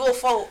will be your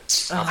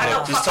fault. I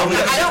don't Just tell me I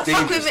that don't shit's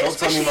fuck with dangerous. it, Don't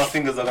tell me my especially.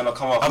 fingers are gonna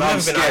come off. I've Now I'm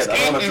never been scared. I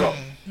don't wanna drop.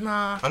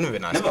 Nah. I've never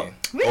been ice Never. skating.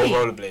 Really?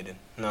 Or rollerblading.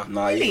 No.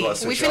 Nah, you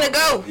gotta We switch finna up.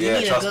 go. Yeah,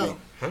 need to trust go. me.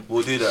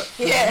 We'll do that.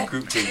 Yeah.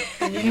 Group team.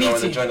 You know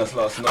when to join us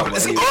last night.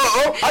 but anyway.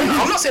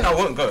 I'm not saying I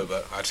won't go,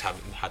 but I just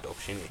haven't had the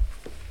opportunity.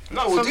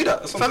 No, we'll do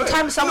that. That's what I'm saying.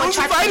 Sometimes someone No,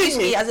 tried to inviting use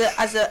me. me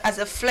as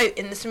a float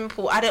in the swimming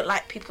pool. I don't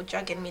like people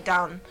dragging me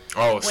down.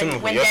 Oh, When- swimming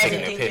pool, when you're there's taking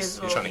a a danger piss. as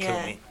You're well, trying to kill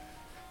yeah. me.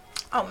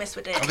 I'll mess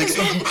with it. I think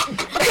so.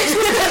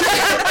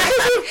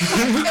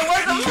 It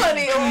wasn't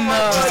funny. Oh my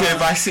god. Just say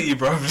bye city,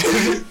 bro.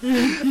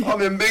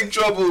 I'm in big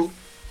trouble.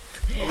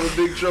 I'm in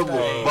big trouble.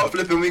 But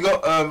flipping, we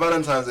got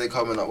Valentine's Day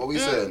coming up. What we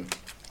saying?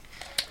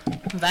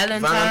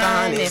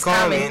 Valentine is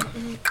coming.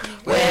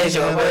 Where's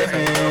your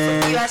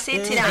boyfriend? You are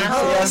sitting at Yeah,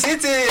 home.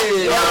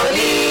 City.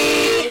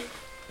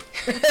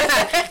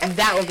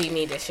 That will be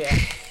me this year.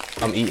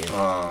 I'm eating.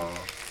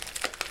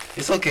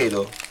 It's okay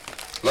though.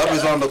 Love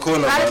is around the corner,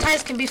 man.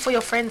 Valentine's can be for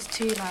your friends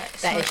too. Like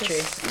it's That not is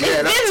just- true.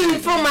 Yeah, that's Been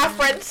it. for my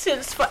friends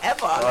since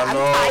forever. I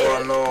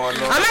know.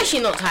 I'm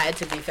actually not tired,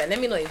 to be fair. Let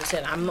me not even say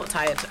that. I'm not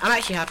tired. I'm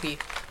actually happy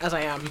as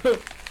I am.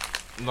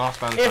 Last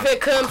Valentine's. If it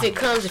comes, it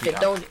comes. If it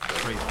don't,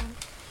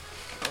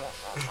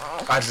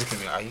 I just can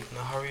be like, are you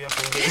gonna hurry up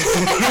and get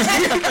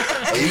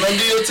Oh, you man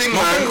do your thing,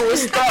 My man. finger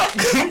was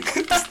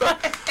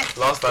stuck.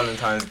 Last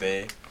Valentine's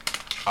Day,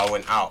 I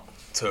went out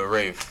to a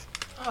rave.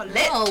 Oh,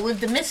 lit. oh, with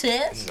the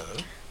missus. No.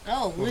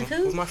 Oh, with With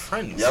who? my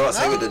friends. Yeah, I was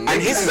saying with the And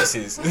his niggas.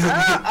 missus. At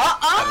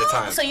the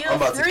time. So you're I'm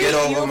about to free, get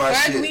over you're my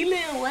shit.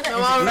 freewheeling, whatever.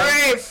 Oh,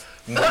 rave.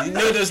 You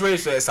know those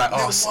raves where it's like,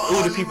 oh,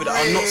 all the people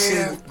that are not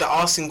single, that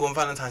are single on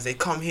Valentine's, they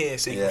come here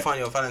so you Yeah. can find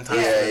your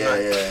Valentine's Yeah, for the yeah,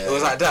 night. yeah. It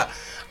was like that,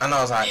 and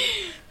I was like,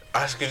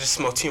 I could just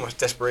smell too much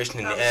desperation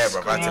in the air,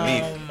 bro. I had to Oh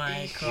leave.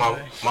 my My,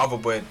 god. my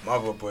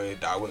other boy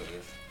that I went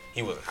with,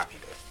 he wasn't happy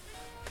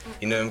though.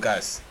 You know them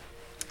guys,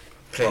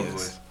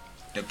 players.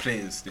 They're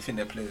players. They think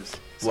they're players.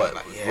 So What?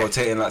 Like, yeah.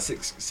 Rotating like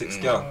six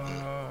girl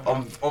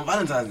on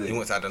Valentine's He Day.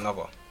 wants to add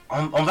another.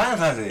 On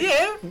Valentine's Day.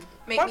 Yeah.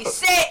 Make me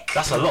sick.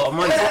 That's a lot of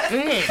money.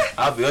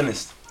 I'll be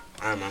honest.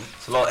 Alright, man.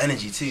 It's a lot of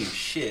energy too.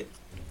 Shit.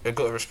 We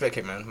gotta respect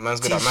it, man. Man's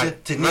good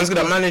T-shirt, at man's good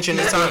at managing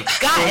his time.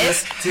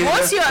 Guys,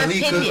 what's your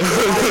Tanika. opinion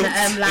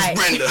on like?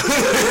 Brenda.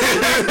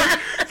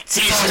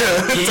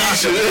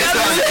 T-shirt.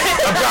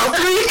 About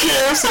 3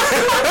 kids.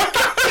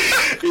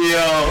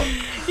 Yo.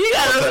 You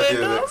What's that, gotta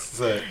dear know. Lex?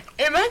 Sorry.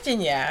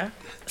 Imagine, yeah.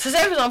 So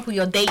say for example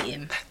you're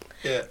dating,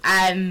 Yeah.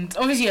 and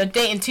obviously you're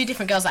dating two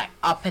different girls like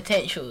are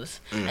potentials,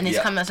 and it's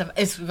yeah. coming out of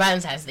it's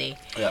Valentine's Day.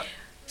 Yeah.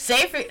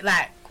 Say for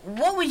like,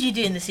 what would you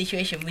do in the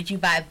situation? Would you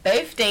buy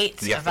both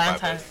dates You a have to buy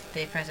Valentine's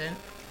Day present?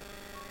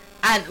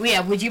 And yeah,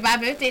 would you buy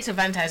both dates a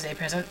Valentine's Day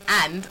present?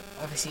 And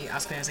obviously,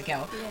 asking as a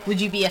girl, would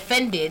you be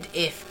offended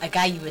if a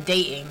guy you were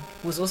dating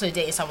was also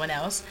dating someone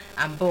else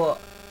and bought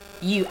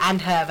you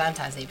and her a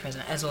Valentine's Day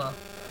present as well?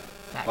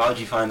 Like, How would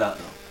you find out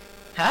though?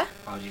 huh?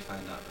 How would you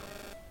find out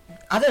though?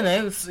 I don't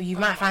know. You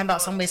might find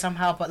out some way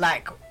somehow, but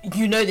like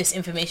you know this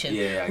information.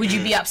 Yeah, I would you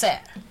get be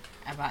upset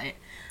about it?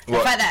 The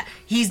What? fact that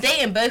he's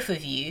dating both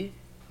of you,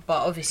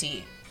 but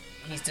obviously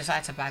he's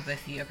decided to buy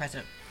both of you a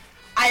present.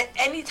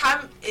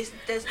 Anytime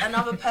there's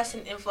another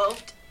person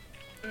involved.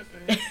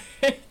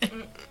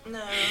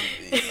 No.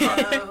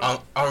 I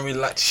don't really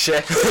like to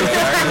share.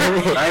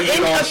 I ain't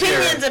In gonna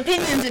share.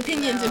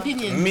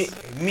 opinions.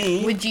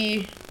 Me. Would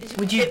you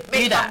Make do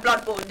my that?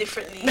 blood boil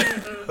differently.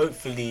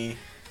 Hopefully,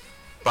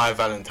 by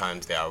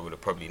Valentine's Day, I would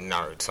have probably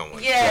narrowed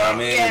someone. Yeah, I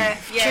mean,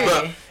 yeah.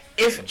 But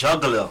if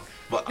Juggler.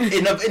 But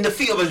in the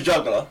feet of a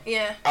juggler.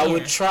 Yeah. I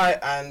would try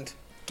and,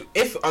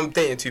 if I'm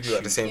dating 2 people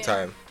at the same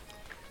time,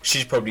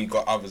 she's probably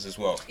got others as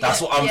well.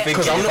 That's what I'm Yeah.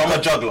 thinking. 'Cause I'm If not I'm a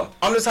gonna- juggler.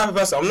 I'm the type of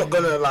person. I'm not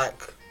gonna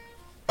like.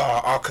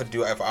 I could do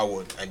whatever I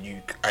would, and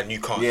you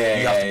can't. Yeah,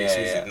 you have to be yeah,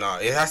 exclusive. yeah. No,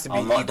 it has to be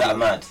I'm equal. not that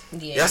mad.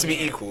 Yeah, It has to be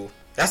yeah. equal.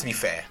 It has to be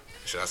fair.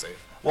 Should I say?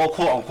 Well,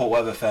 quote unquote,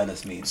 whatever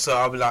fairness means. So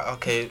I'll be like,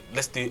 okay,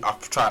 let's do. I'll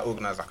try to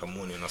organize like a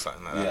morning or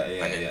something like that.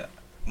 Yeah, And then yeah.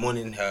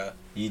 Morning her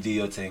You do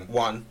your thing.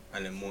 1,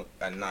 and then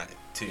at night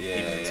 2. Yeah,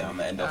 evening yeah. 2, I'm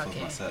gonna end off with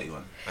Okay. my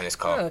 31. and it's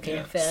calm. Okay,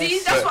 Yeah. fair. See,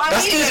 that's what I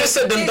That's mean. easier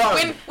said than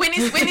done. When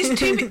it's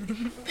two.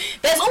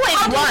 There's always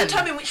How do you one.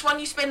 determine which one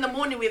you spend the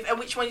morning with and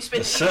which one you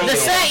spend The the evening The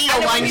with? certain- 30 And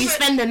then one when you you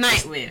spend the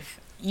night with.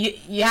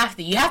 You have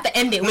to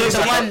end it No, with it's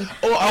the like, one.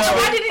 or I'll So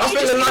why spend, didn't I'll you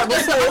spend just the night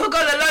let the before. other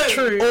girl alone?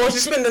 True. Or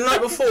just spend the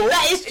night before.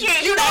 That is true.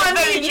 You know what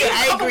I mean? Yeah,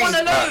 I The other agree. one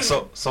alone.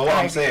 So what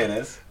I'm saying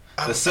is,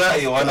 the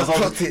 30 one, as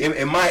long as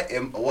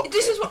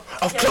This is what.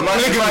 I've yeah.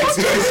 clocked in my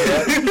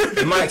experience,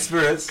 in my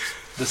experience,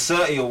 the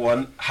 30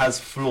 one has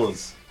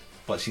flaws,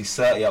 but she's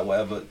 30 at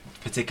whatever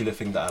particular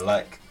thing that I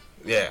like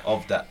Yeah.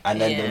 of that,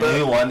 and then Yeah. the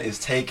new one is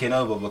taking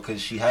over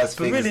because she has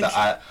But things really-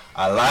 that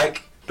I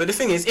like. But the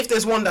thing is, if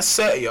there's one that's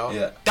 30,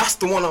 Yeah. that's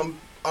the one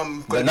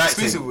I'm The going night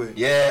exclusive thing. with.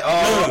 Yeah. No,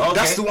 Oh, okay.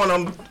 that's the one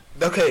I'm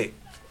okay.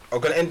 I'm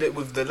gonna end it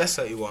with the less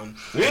 30 one.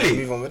 Really? And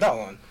move on with that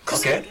one. 'Cause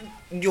Okay.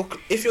 if you're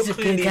He's a good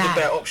clearly the guy.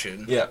 better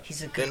option, Yeah.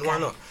 He's a good then why guy.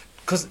 not?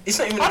 Because it's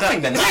not even I that.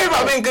 think they're It's not nice, even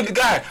about though. being a good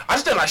guy. I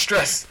just don't like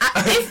stress.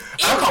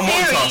 If, I can't in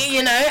multitask. theory,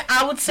 you know,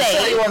 I would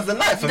say 31's the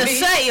night for the me.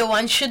 30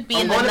 one should be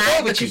I'm in the going to bed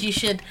night with because you. you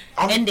should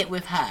I'm- end it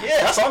with her.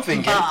 Yeah, that's what I'm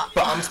thinking. But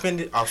But I'll spend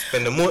the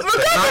more.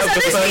 Regardless night of the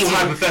this first thing-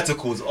 time.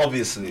 Hypotheticals,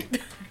 obviously.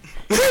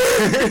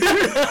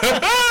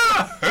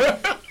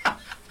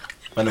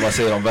 When am I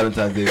saying on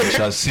Valentine's Day, we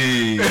shall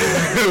see. Juggling.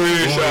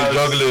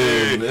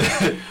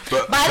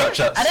 But I don't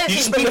You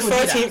think spend the people do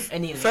that 13th,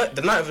 anyway.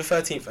 the night of the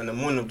 13th and the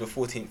morning of the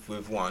 14th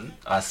with one,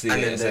 I see and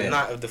it. then the saying.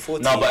 night of the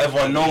 14th. No, but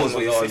everyone and the knows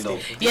morning what of you're the on,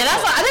 though. 15th. Yeah,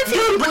 that's what I don't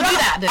think people do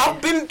that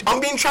though. I'm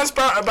being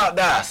transparent about I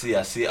that. see.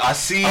 I've got to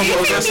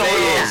go think somewhere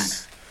people do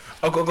else.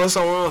 I've got to go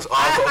somewhere else.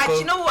 I've got to Do go,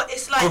 you know what?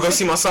 It's like. go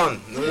see my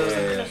son.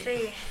 Yeah.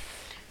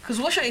 Because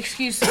what's your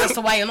excuse as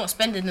to why you're not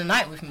spending the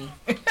night with me?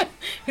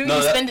 Who are No,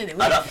 you that, spending it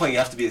with? at that point you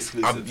have to be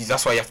exclusive.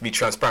 That's why you have to be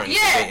transparent. if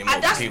you're Yeah, dating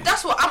multiple people.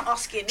 that's what I'm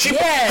asking.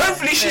 Yeah.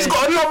 Hopefully she's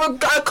got another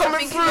guy coming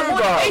Thinking through, the morning,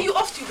 bro. where you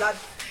off to, lad?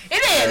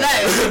 It ain't no.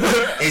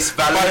 It's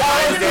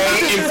Valentine's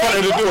Day in front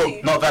of the door.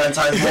 not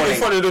Valentine's In morning.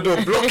 front of the door,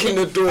 blocking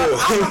the door.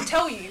 I can't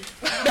tell you.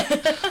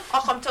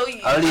 I can't tell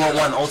you. I only want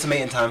one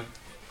ultimatum time.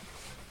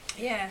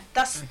 Yeah,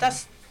 that's.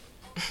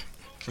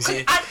 You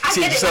see, I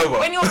see get it. sober.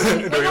 When you're No,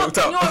 hooked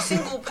up. a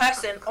single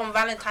person on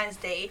Valentine's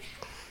Day,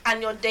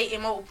 and you're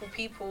dating multiple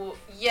people,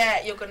 yeah,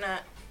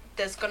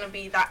 there's gonna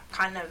be that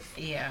kind of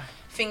Yeah.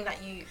 thing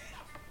that you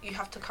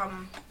have to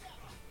come You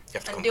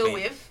have to and complete. deal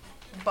with.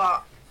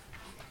 But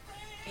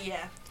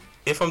yeah,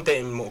 If I'm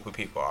dating multiple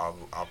people,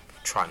 I'll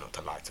try not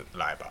to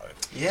lie about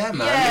it. Yeah,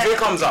 man. Yeah. If it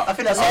comes up, I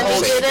think that's Let the me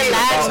whole get thing a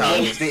about lie.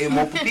 is dating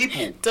multiple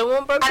people. Don't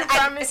want broken And-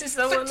 promises,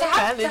 don't for- want to no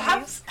have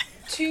apologies.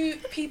 two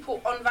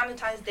people on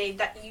Valentine's Day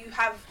that you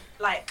have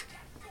like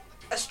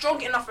a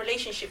strong enough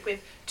relationship with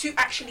to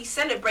actually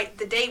celebrate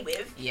the day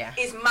with Yeah.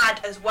 is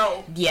mad as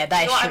well. Yeah, that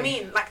You is know what true. I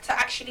mean? Like to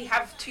actually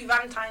have two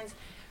Valentines.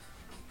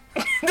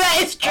 That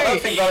is true. I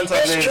don't think Valentine's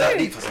Day It's is that true.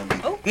 deep for some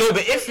people. no,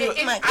 but if you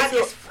I'm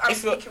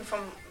if you're speaking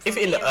from if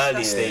you're in the me, early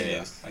that's-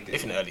 stages, I get if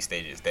it. in the early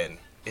stages, then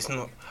it's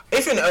not.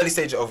 If you're in the early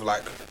stage of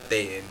like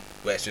dating,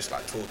 where it's just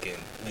like talking,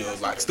 you're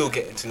like still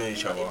getting to know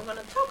each We're not other. even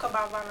gonna talk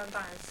about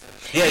Valentine's.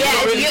 Yeah, you're Yeah,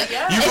 not really. you, You if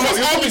probably, it's you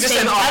early probably just stage,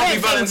 send a I happy don't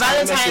think Valentine's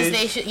Valentine's message.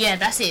 Day should. Yeah,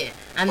 that's it.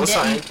 And Or then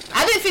something.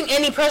 I don't think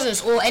any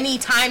presents or any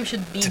time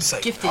should be To say,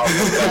 gifted. "Oh, to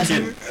the you're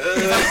person.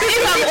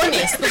 If I'm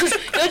honest, because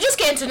you're just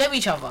getting to know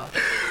each other.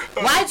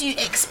 Why do you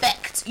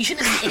expect? You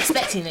shouldn't be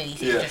expecting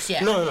anything. Yeah. Just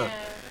yet. No.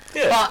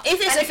 Yeah. But if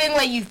it's a thing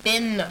where you've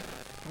been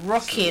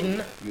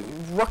rocking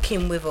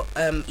with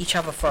each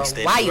other for a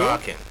Stay while,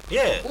 rocking.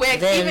 Yeah. Where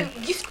Then-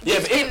 even Yeah,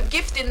 but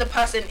gifting the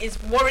person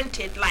is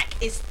warranted, like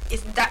it's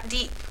that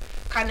deep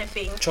kind of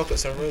thing.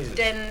 Chocolates and roses.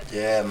 Then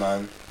Yeah,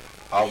 man.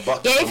 I'll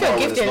buck yeah, if you're tomorrow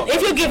when it's gifting, not if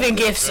you're Valentine's giving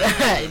Day. gifts,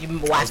 you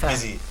wife her.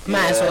 busy.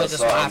 Might as well Yeah, just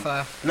so, wife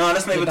her. No,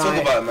 let's not even Good talk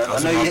night. about it, man.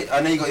 I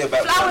know you got your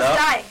back flowers now.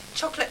 die.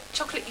 Chocolate,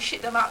 you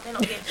shit them out. They're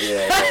not gifts.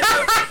 Yeah.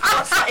 I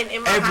got something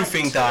in my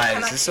Everything hand.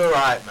 Can dies. I- It's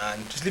alright, man.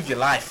 Just live your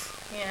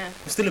life. Yeah.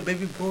 I'm still a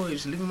baby boy.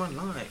 Just living my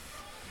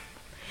life.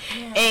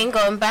 Ain't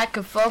going back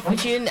and forth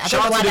with you. I don't know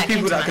Shout out why to the that came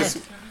people to my that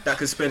head.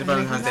 could spend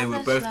Valentine's Day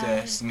with both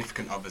their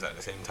significant others at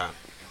the same time.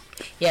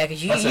 Yeah,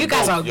 because That's you a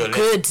guys goal. are You're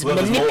good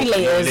Whoever's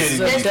manipulators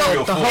more- of There's the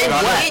no whole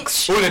four.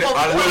 works. All of it. Of All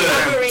of them.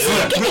 whatever it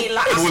is, give me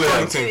like All of them.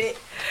 stuck to it.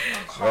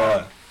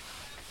 Right.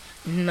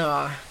 No.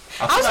 I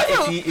I feel was like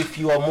thinking- if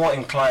you are more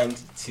inclined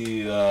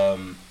to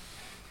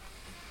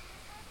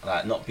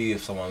like not be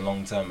with someone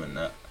long term and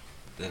that,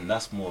 then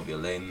that's more of your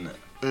lane,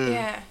 innit?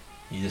 Yeah.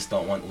 You just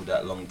don't want all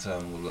that long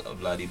term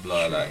blah de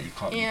blah. Like you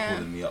can't Yeah. be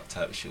calling me up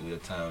type shit all the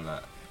time.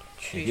 Like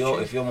True,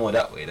 if you're more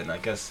that way, then I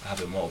guess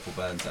having multiple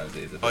Valentine's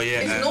Days. Oh, yeah.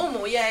 It's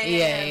normal. Yeah.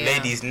 Yeah.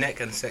 Ladies, neck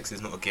and sex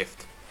is not a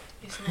gift.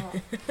 It's not.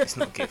 It's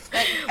not a gift.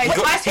 Hey, He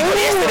got vice he got versa.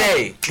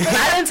 yesterday.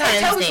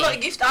 Valentine's Hotel's not a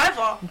Day. gift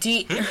either. Do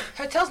you,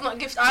 Hotel's not a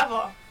gift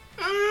either.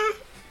 It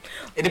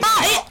but depends.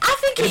 I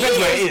think It depends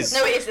where it is.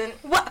 No, it isn't.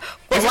 What?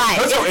 But why?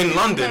 Hotel in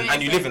London No,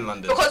 and you live in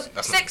London. Because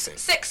that's not the same.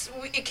 sex,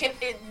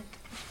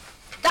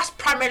 that's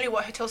primarily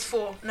what hotels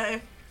for. No,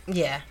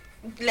 Yeah.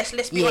 let's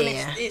be Yeah, honest.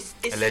 yeah.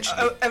 It's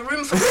Allegedly. a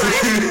room for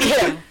five.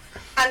 Yeah.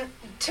 And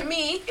to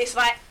me, it's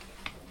like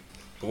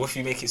But what if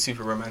you make it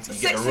super romantic?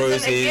 You get sex the isn't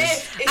roses. a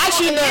gift. It's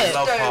Actually, not a no. gift,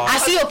 Love though, heart. I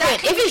see your because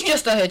point. that If it's can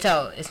just a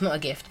hotel, it's not a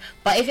gift.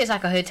 But if it's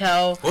like a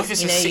hotel, What if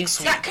it's you a know, 6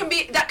 week?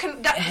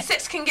 that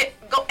sex can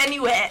go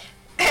anywhere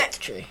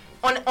True.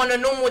 on a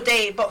normal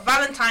day, but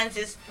Valentine's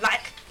is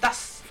like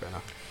that's. Fair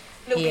enough.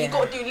 You Yeah.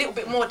 got to do a little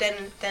bit more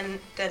than that.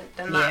 Yeah.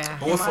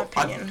 But In what my if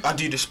opinion. I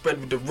do the spread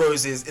with the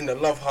roses in the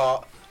love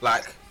heart,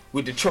 like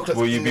with the chocolate?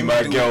 Will you be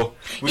my girl?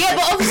 Yeah,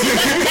 but obviously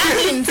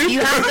that means you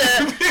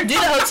have to do the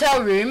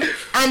hotel room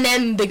and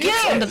then the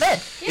gifts on the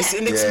bed. It's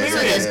an Yeah, experience. So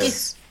there's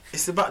gifts.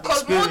 It's about the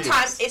Because more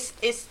experience.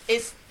 time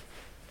it's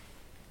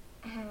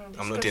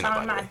I'm not doing that,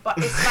 by the way. but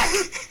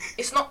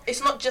it's like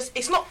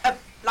it's not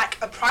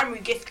a primary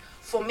gift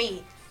for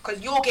me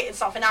because you're getting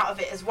something out of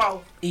it as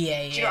well.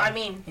 Yeah, yeah. Do you know what I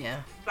mean?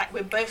 Yeah. Like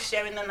we're both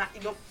sharing and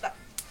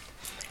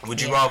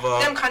Would you Yeah.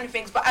 rather? them kind of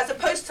things. But as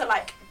opposed to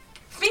like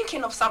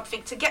thinking of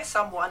something to get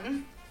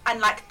someone and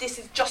like this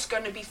is just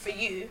going to be for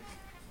you,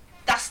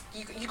 that's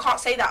you can't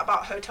say that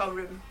about a hotel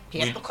room.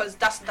 Yeah. Because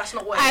that's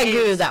not what I it agree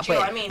is. with that Do you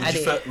know point. what I mean?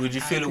 I do. Would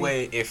you feel agree.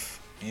 away if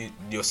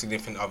your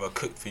significant other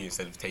cooked for you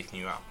instead of taking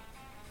you out?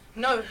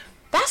 No.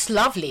 That's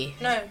lovely.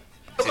 No.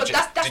 Because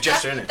It's that's a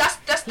gesture, innit? that's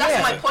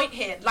Yeah. my point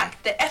here.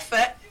 Like the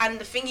effort and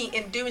the thingy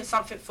in doing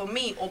something for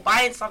me or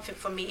buying something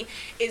for me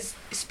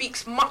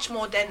speaks much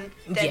more than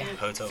Yeah.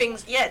 Hotel.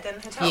 things. Yeah, than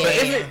hotel. Yeah. But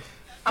if it,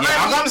 I yeah, I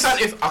mean, can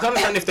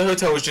understand if the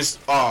hotel was just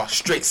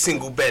straight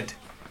single bed.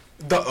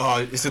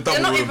 It's a they're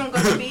double not room. even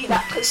going to be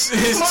that. 'Cause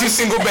It's two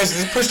single beds.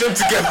 Just push them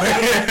together.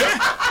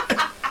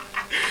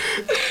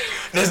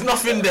 There's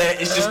nothing there.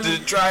 It's just the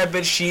dry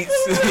bed sheets.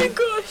 Oh my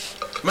gosh.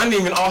 Man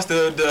didn't even ask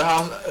the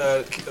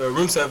house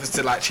room service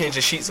to like change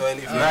the sheets or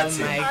anything. Oh That's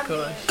it. my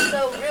gosh.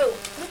 so real.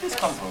 Where did this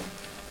come from?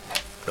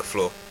 The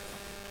floor.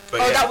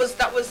 But Oh, yeah, that was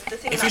the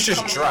thing. If that it's just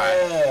come off. dry.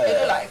 It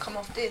looked like it come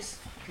off this.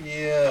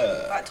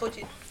 Yeah. But I told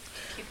you,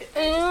 keep it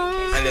there just in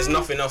case. and there's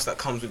nothing else that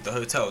comes with the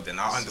hotel, then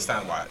I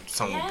understand why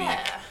someone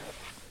Yeah.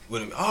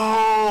 wouldn't be.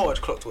 Oh, I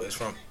just clocked where it's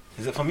from.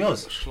 Is it from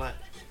yours?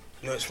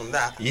 No, it's from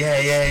that.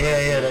 Yeah.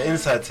 The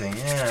inside thing.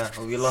 Yeah.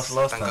 We lost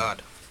last Thank time.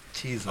 God.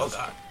 Jesus. Oh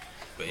God.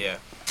 But yeah,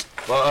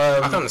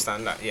 But I can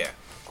understand that. Yeah,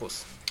 of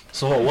course.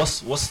 So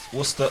what's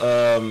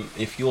the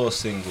if you're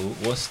single,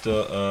 what's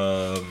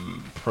the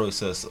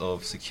process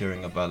of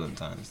securing a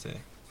Valentine's Day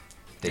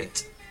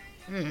date?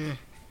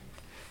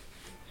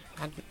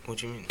 What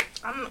do you mean?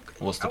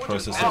 What's the I wouldn't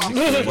process of ask.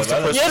 securing a What's the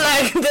Valentine's You're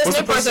like, there's What's no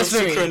the process process of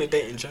for securing me. a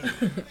date in general?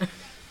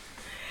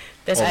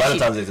 There's Well, actually,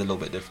 Valentine's Day is a little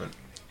bit different.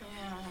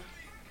 Yeah.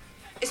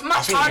 It's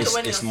much think harder it's-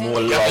 when it's you're more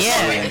single. love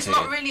It's oriented.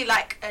 not really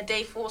like a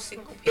day for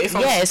single people. If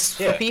I'm- yes,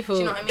 yeah. for people. Do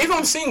you know what I mean? If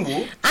I'm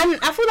single, And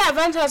I feel like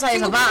Valentine's Day is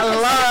Single about people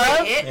can love.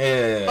 celebrate it,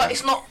 Yeah. But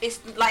it's not. It's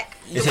like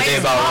It's the a way day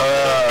it's about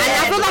marketed. love. And I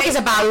feel like it's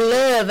about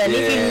love, and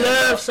if you Yeah.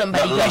 love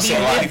somebody, you That can be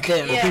love, with like,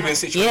 them. Yeah. people in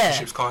Yeah.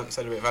 situationships can't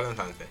celebrate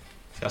Valentine's Day.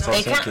 That's what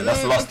I'm They can't- thinking.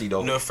 That's lusty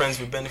though. No friends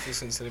with benefits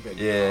can celebrate.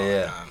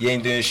 Yeah. Oh, You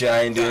ain't doing shit.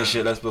 I ain't doing Damn.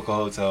 shit. Let's book a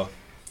hotel.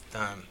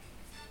 Damn.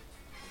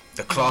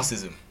 The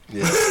classism.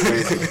 Yeah.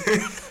 Crazy.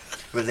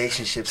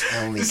 Relationships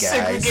only,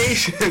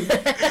 Segregation.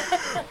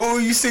 All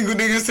you single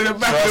niggas to the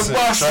back of the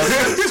bus. Trust me.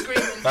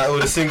 Screaming. Like all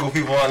the single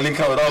people want to link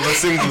up with other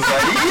singles.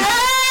 Like, yeah!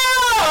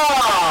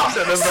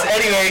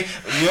 Anyway,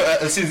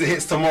 as soon as it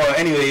hits tomorrow,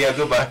 yeah,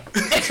 goodbye.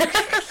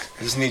 I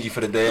just need you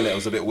for the day, innit? It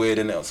was a bit weird,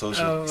 innit, on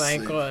social. Oh my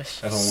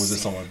gosh. Everyone was with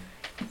someone.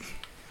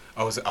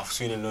 I was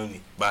feeling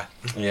lonely. Bye.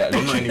 Yeah, I'm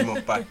not literally.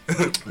 anymore. Bye.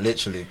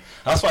 Literally.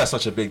 That's why it's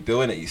such a big deal,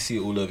 innit? You see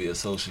it all over your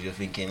social, you're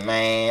thinking,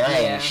 man, I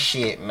Yeah. ain't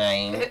shit,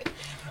 man.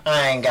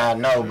 I ain't got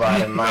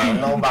nobody,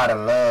 man. Nobody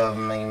love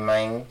me,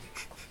 man.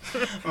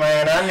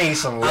 Man, I need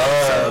some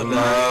love,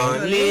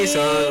 man. lonely,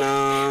 so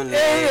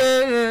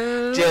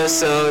lonely. Just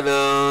so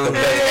lonely.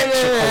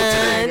 Extra cold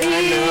today.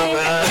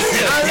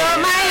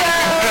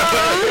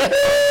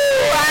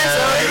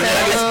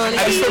 I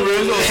just feel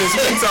real low since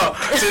winter.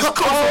 Since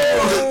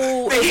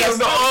comfortable. Thinking of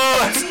the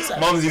art.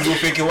 Mumsy's all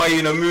thinking, why you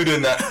in a mood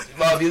and that?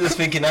 Mom, you're just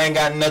thinking, I ain't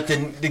got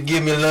nothing to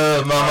give me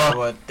love, mama.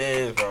 What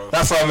this, bro?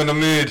 That's why I'm in the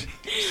mood.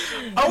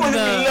 I want to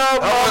be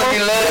loved, I want to be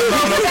loved,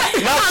 mama.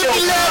 Not your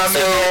shit,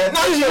 man.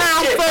 Not your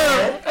shit,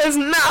 man. It's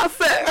not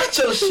fair. Not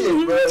your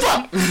shit, bro.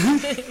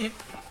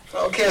 I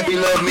don't care if you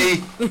love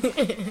me.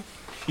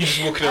 You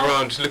just walking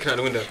around, just looking out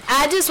the window.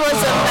 I just want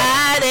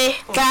somebody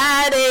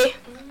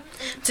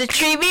to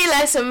treat me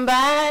like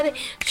somebody,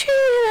 treat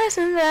me like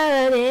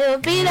somebody,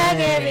 be like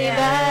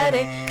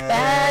everybody,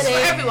 For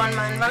everyone,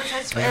 man.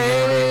 Valentine's for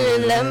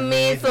Love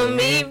me for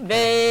me,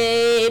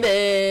 baby.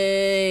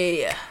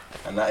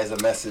 And that is a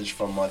message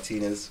from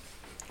Martinez.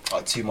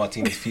 To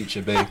Martinez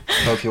future, babe.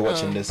 Hope you're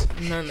watching this.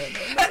 No.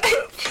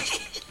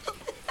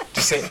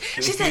 Just say,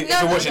 She if said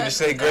you're no, watching, no. just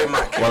say Great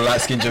Mac. One light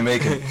skinned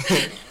Jamaican.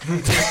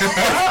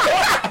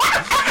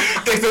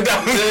 Take the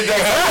down.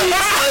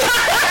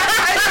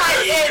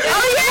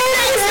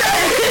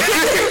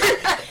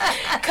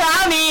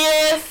 Call me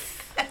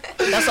if.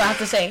 That's what I have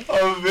to say.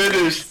 I'm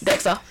finished.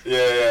 Dexter.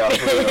 Yeah, I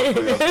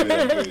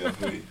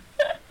feel you.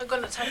 I'm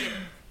gonna tag him.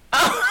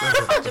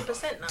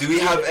 100% now. Do we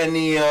have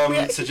any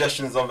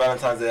suggestions on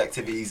Valentine's Day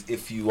activities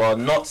if you are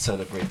not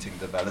celebrating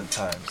the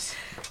Valentine's?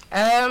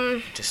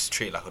 Just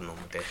treat it like a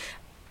normal day.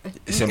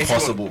 It's If you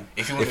impossible. want-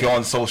 if If you you're want-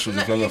 on socials,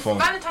 if you're on your phone.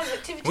 Valentine's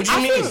activity. What do you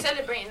I mean? think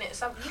celebrating it.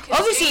 So you can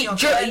Obviously, see your are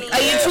you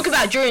journey. talking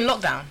about during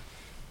lockdown?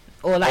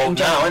 Or like Oh, in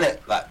now, general? innit?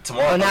 Like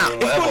tomorrow, Oh, now.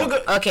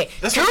 whatever. Okay,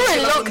 That's during what I'm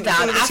saying, like, lockdown,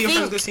 when you I see your friends,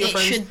 think go see your it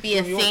friends should be a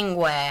in New York. thing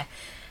where,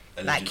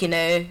 like, you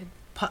know,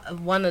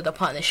 one of the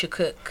partners should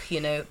cook, you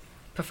know,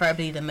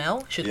 preferably the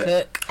male should Yeah.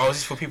 cook. Oh, is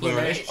this for people in You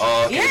know. relationships?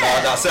 Oh, okay,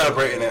 Yeah. now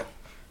celebrating it.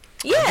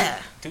 Yeah.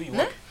 Do you No?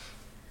 want?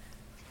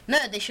 No,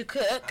 they should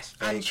cook That's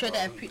and fake, show bro.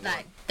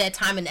 like their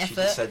time and She just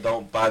effort. said,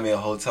 don't buy me a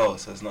hotel,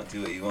 so it's not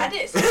do what you I want.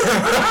 did.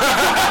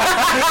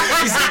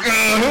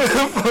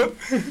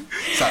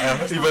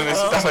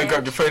 That's why you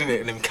grabbed your phone in it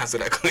and then cancel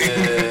that call.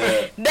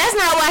 Yeah. That's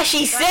not what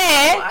she That's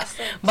said. what I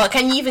said. But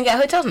can you even get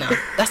hotels now?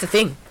 That's the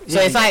thing. So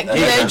it's like, Yeah, you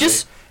you know, can.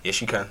 just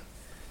Yes, you can.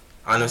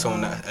 I know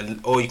someone that,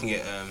 or you can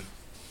get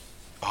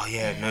oh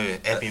yeah, no,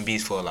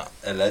 Airbnb's for like,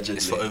 Allegedly.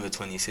 it's for over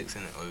 26,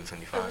 isn't it? Over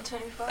 25. Over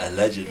 25.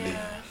 Allegedly.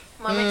 Yeah.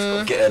 My mate's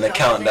got Get an friends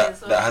account out there that, as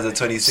that has a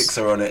well.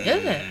 26er on it.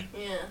 Yeah.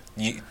 Yeah.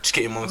 You just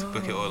get your mom to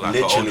book it or like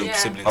Literally. her older Yeah.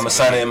 siblings. I'm gonna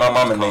sign it in my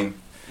mama name.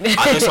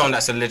 I know someone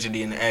that's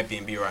allegedly in an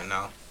Airbnb right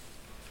now.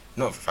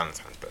 Not for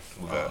Valentine's, but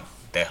with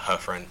they're her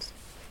friends.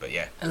 But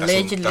yeah,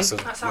 Allegedly. That's all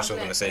That I'm sounds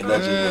gonna lit. say.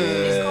 Allegedly,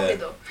 It's yeah. comedy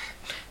though.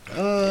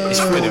 It's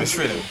freedom. It's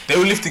freedom. They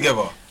all live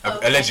together.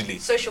 Allegedly.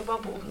 Social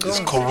bubble. It's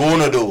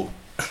Corona though.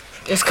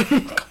 It's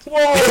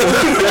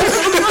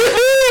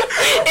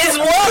It's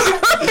what?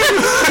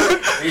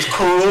 It's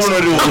Corona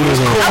though. It's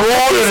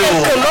Corona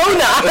though.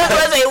 Corona. I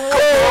was like,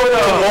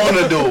 whoa.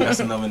 Corona though. That's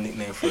another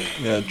nickname for it.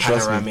 Yeah,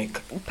 trust me.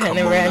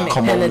 Panoramic,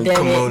 Kimono. pandemic.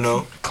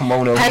 Kimono.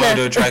 Kimono. Pana-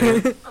 Komodo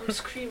dragon. I'm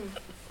screaming.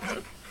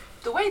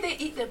 The way they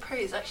eat their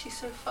prey is actually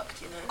so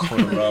fucked, you know.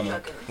 Panorama.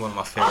 Dragon. One of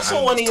my favorite. I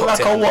saw one eat like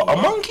a what? A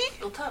monkey?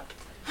 You're tapped.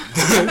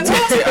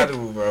 Top tier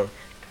animal, bro.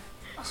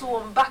 I saw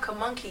one back a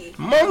monkey.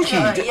 Monkey?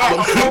 Yeah,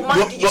 a whole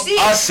monkey. You see?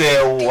 I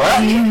said what?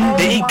 Oh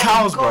They eat my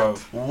cows, God.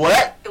 bro.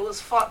 What? It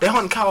was fucked. They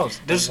hunt cows.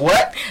 They just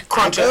What?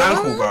 crunch an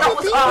ankle, That bro.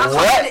 was I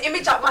What? can't get the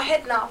image out my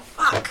head now.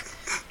 Fuck.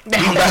 You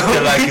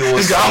acted like it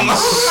was some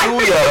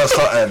suya or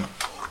something.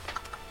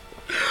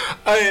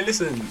 Hey,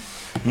 listen.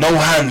 No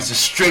hands,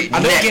 just straight I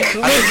neck.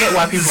 don't get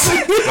why people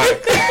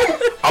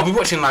like. I'll be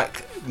watching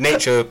like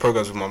nature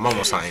programs with my mum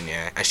or something,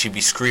 yeah, and she'd be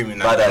screaming.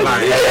 Bad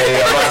Like, idea.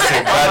 Yeah, I'm about to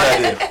say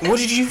bad idea. what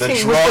did you The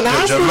think was gonna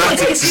happen?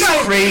 dramatics is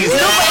crazy. No,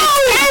 but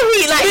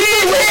it's scary.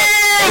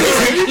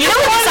 Like, you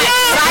know what's like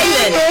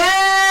silent,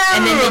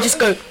 and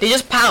then they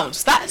just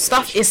pounce. That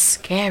stuff is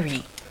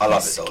scary. I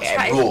love it though.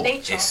 That It's is raw.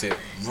 nature. It's it.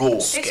 Raw. They're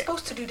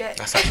supposed to do that.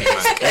 That's actually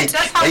mad.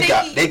 That's how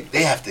they eat.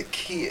 They have to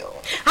kill.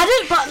 I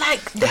don't, but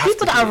like the have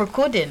people to that are do it.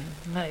 recording,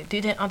 like,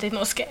 are they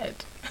not scared?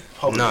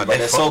 Probably, No, but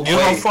they're so you know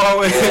how quick. far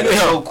away Yeah, they they're are.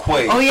 so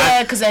quick. Oh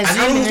yeah, because they're and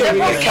zooming they're in.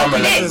 The both camera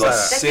lit. lenses are They're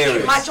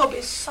serious. My job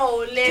is so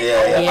lit.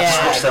 Yeah, yeah. I just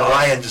Yeah. watched the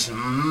lion just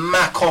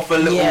mack off a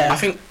little. Yeah. I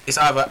think it's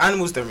either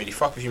animals don't really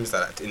fuck with humans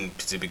like that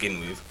to begin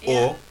with,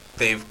 or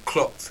they've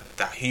clocked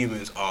that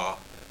humans are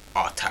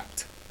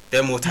tapped.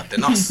 They're more tapped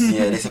than us.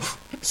 Yeah, they said,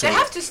 So They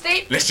have to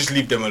stay. let's just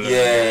leave them alone.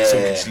 yeah, So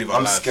we can just live our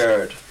I'm lives.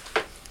 scared.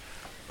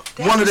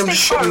 They One have of to them stay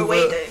should far be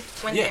away the-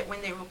 though when Yeah.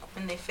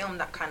 they film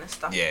that kind of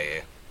stuff. Yeah,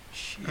 yeah.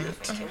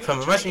 Thinking,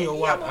 Fam, imagine you're a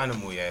wild yeah,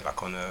 animal, yeah,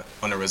 like on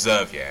a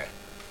reserve, yeah.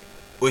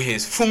 All you hear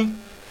is boom.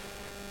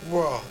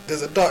 Bro,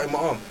 there's a dart in my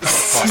arm.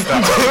 Passed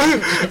out.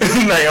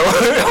 No,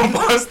 I'm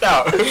passed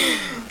out.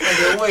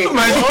 Wait,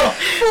 Man,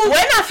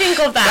 When I think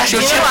of that, That's do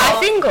you your know what I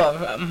channel. think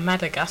of?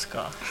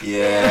 Madagascar.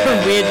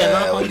 Yeah. Weird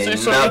enough, when I'm they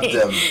so nabbed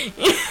sorry.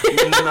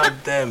 them. none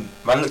of them.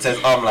 Man looked at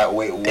his arm like,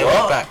 wait, They went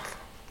what? back.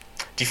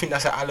 Do you think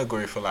that's an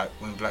allegory for like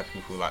when black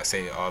people like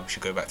say, "Oh, we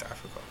should go back to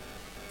Africa"?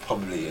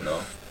 Probably, you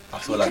know. I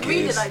feel You like could it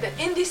read is. it like that.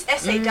 In this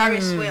essay,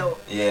 Darius Will.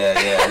 Yeah,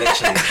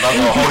 literally. Man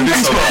gonna hold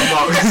this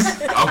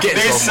over. I'll get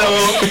This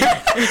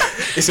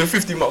this. It's a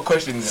 50-mark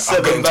question. I'll get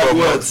 7 in bad 12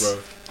 words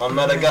marks, bro. on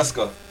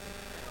Madagascar.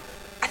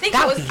 I think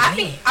That'd it was. be I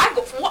think lit. I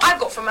got from what I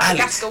got from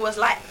Madagascar was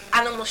like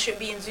animals should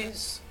be in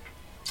zoos.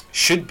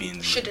 Should be in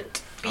the zoo.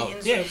 Shouldn't be Oh,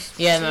 in zoos.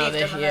 yeah. Yeah, Just no, leave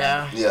them alone.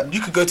 yeah. Yeah.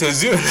 You could go to a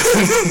zoo.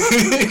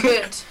 You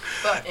could,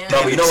 but yeah.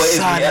 No, but you know what it is?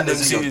 When Sad you at the in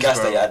zoo, zoos, you're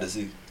gassed bro. that you're at the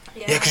zoo.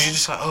 Yeah, because you're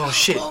just like, oh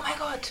shit, Oh my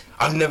god.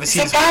 I've never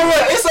seen It's a parrot!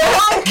 It's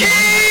a monkey!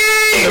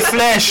 in the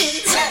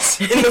flesh.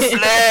 In the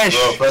flesh.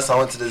 Bro, first I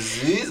went to the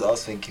zoos, I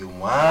was thinking,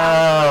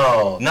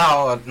 wow.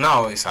 Now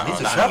it's like, Need oh,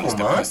 to that travel, animal's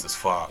man. depressed as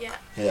fuck. Yeah.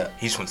 Yeah,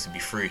 He just wants to be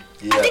free.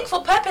 yeah. I think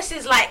for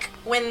purposes like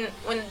when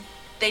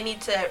they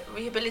need to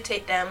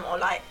rehabilitate them or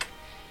like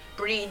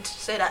breed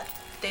so that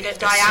they don't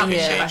die out and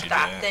shit Yeah. like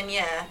that, Yeah. then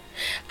yeah.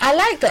 I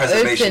like the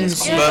Preservation open is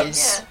zoos. common.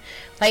 Yeah.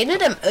 Like, you know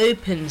them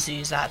open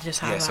zoos that just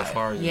have Yeah, like,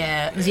 safari.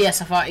 yeah,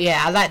 safari.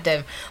 Yeah, I like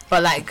them.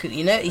 But like,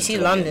 you know, you see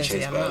Until I get London zoo,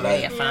 chased I'm by a not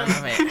really a lion. fan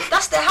of it.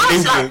 That's their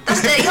house, like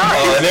that's their yard.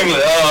 Oh, in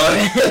England,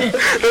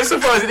 oh. Those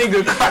safaris in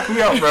England crack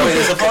me up, bro. Wait,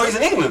 there's safaris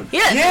in England?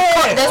 Yeah,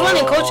 Yeah. there's one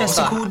in Oh.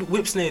 Colchester. What's it called?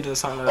 Whipsnade or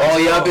something like that. Oh,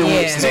 yeah, I've been Yeah.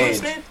 with Is Is it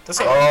Snake. Whipsnade? That's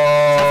it. Oh.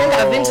 I think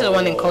I've been to the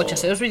one in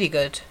Colchester. It was really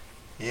good.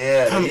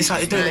 Yeah. Fam, they it's like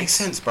it used to don't be- make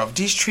sense, bro.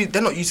 These trees,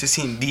 they're not used to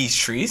seeing these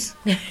trees.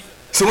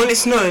 So when it's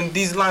snowing,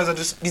 these lines are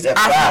just these They're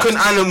African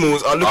baffed.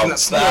 animals are looking I'm at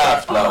snow.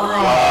 baffed, like,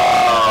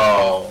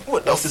 wow.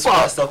 What the What's this fuck?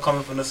 white stuff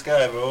coming from the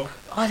sky, bro?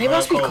 Oh, they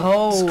must be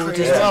cold as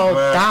crazy. well.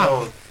 Yeah, Damn.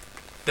 cold.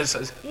 There's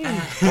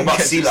What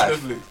about sea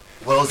life?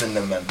 Whales in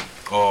them, man.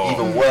 Oh,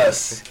 Even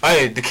worse.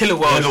 Hey, the killer A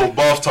whales. little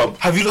bathtub.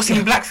 Have you not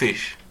seen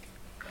Blackfish?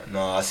 No,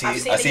 I see I've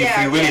seen I it, see yeah,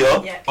 Free Willy,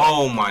 though. yeah.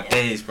 Oh my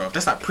days, bro.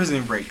 That's like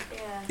Prison Break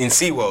Yeah. in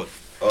SeaWorld.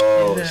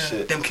 Oh, Yeah.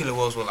 shit. Them killer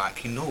whales were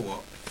like, you know what?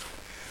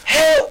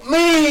 Help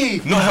me!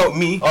 Not help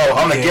me. Oh,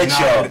 I'ma get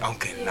y'all. y'all. I'm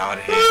getting out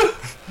of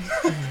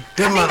here.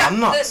 Them man, I'm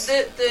nuts.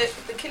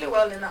 The killer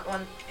whale in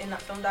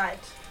that film died.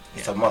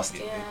 It's a must.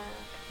 Yeah.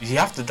 You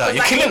have to die. But, You're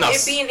like, killing it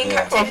us. being in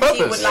Yeah. On captivity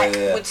purpose. would like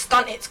Yeah, yeah. would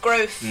stunt its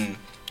growth Mm.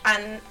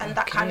 and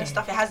that kind of Okay.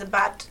 stuff. It has a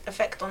bad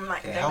effect on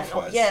like Yeah, their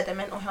mental, health-wise. their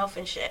mental health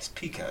and shit.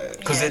 Peek at it.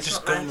 Because Yeah, they're it's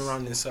just not going nice.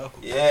 around in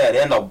circles. Yeah, they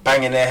end up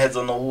banging their heads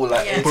on the wall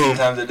like Yeah. 18 Boom.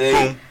 times a day.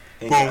 Boom.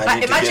 Thinking, Boom. I Like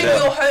need to imagine get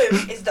your up.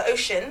 home is the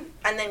ocean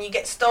and then you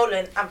get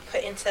stolen and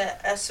put into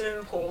a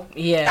swimming pool that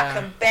Yeah.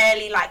 can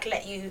barely like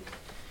let you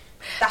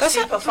That's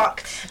super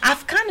fucked.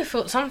 I've kind of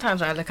felt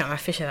sometimes when I look at my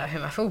fishes at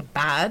home, I feel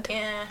bad.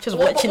 Yeah. Just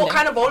what watching what them.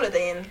 kind of bowl are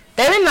they in?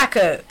 They're in like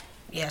a.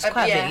 Yeah, it's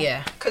quite yeah. big,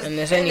 yeah. 'Cause And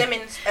there's putting only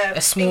them in,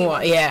 a small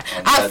one, thingy. yeah.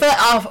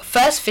 Our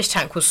first fish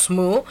tank was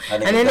small,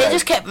 And and it then they died.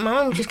 just kept, my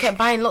mum just kept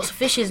buying lots of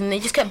fishes, and they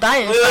just kept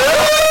dying. The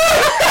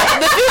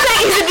fish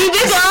tank used to be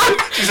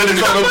bigger. She said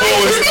it's not the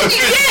balls.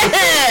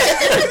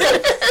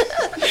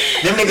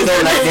 Them niggas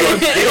don't like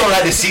they don't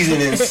like the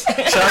seasonings. They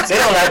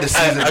don't like the I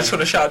seasonings. just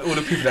want to shout out all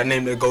the people that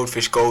named their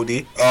goldfish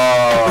Goldie.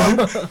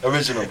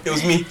 Original. It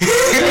was me.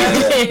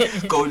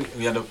 Gold.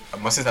 We had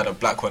my sister had a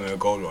black one and a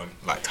gold one,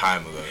 like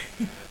time ago.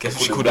 Guess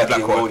what she called the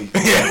black one?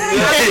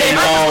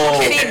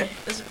 Clean.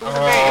 It's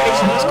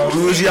very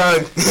We was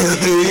young.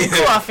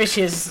 All our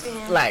fishes,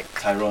 like,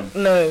 Tyrone.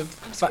 no,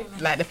 but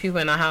like the people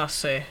in our house,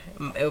 so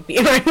it'll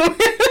be my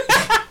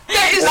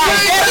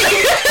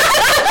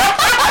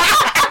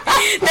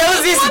There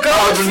was this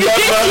goldfish.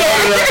 There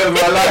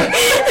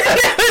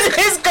was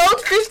this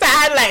goldfish that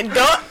had like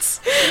dots,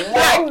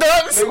 black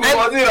dots.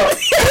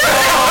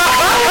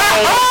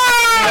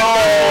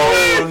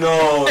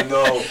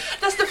 No.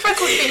 That's the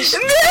freckled fish.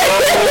 I've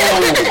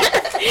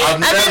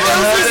And then never there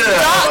was heard this of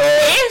dark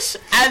that. fish,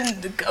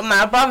 and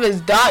my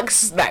brother's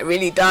dark's like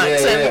really dark, Yeah,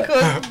 so yeah.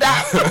 because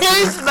that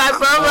fish, my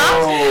brother,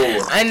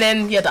 Oh. and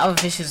then the other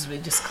fishes we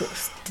just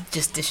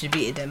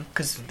distributed them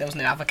because there was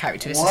no other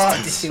characteristics What?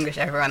 to distinguish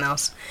everyone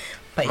else.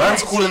 But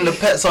Man's yeah. calling the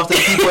pets after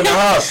the people in the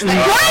house. Why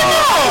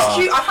It's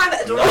cute. I find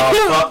that adorable.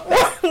 fuck.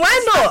 not?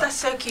 Why not? That's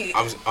so cute.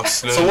 I'm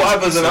slowly. So what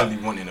happens in slowly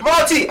that? wanting a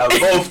Marty! And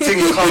both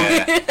things come.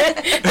 Yeah.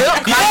 They're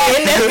not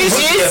crying, they're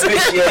fishes.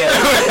 Yeah.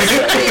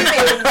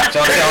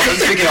 I'm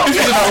picking up.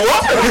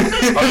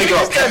 I'm picking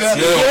up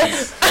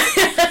pets.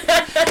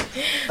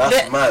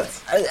 That's mad.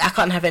 I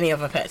can't have any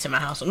other pets in my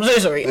house. I'm so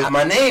sorry. With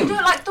my name. You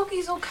don't like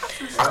doggies or cats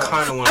and I stuff?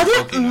 kind of want I a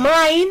don't doggy now.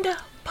 mind,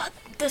 but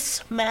the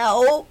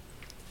smell,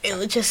 it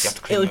would You have to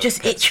just clean up pets.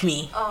 itch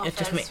me. Oh, It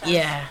just fair, make fair.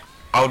 yeah.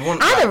 I would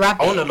want. I had a like,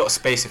 rabbit. I want a lot of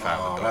space if I have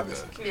a dog.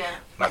 rabbits. though. Yeah.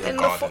 Like a And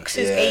the garden.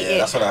 foxes ate it.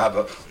 That's when I have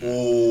a.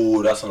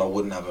 Ooh, that's when I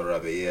wouldn't have a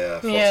rabbit. Yeah.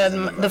 Foxes Yeah,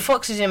 in the man.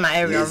 foxes in my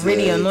area are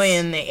really Lizards.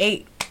 annoying. They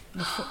ate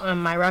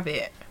my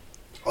rabbit.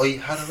 Oh, you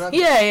had a rabbit?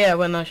 Yeah,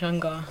 when I was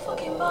younger.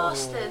 Fucking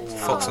bastards.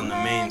 Fox on the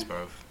mains,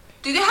 bro.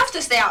 Do they have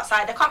to stay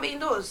outside? They can't be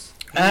indoors.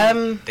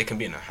 They can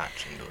be in a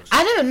hatch indoors.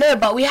 I don't know,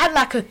 but we had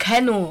like a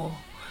kennel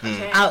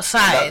Okay.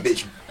 outside. That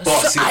bitch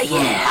busting through.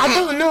 Yeah, I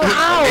don't know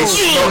how. It's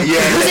not-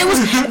 yeah. Because it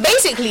was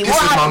basically what is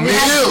happened. my We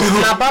had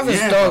meal. my brother's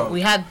Yeah, dog. bro.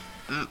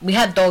 We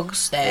had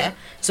dogs there,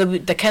 so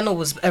the kennel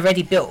was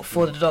already built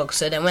for the dogs.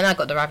 So then when I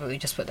got the rabbit, we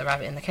just put the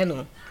rabbit in the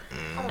kennel,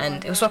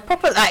 and it was a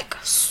proper like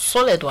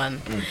solid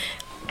one.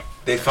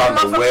 They found a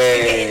Motherfuckers can get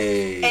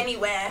way. in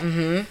anywhere.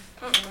 Mhm.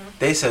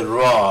 They said,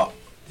 raw,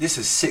 this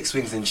is 6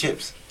 wings and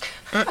chips.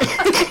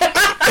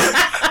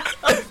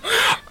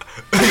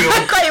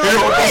 I can't even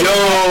wait.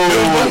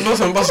 Yo! No,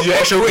 some busted your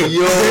extra wing.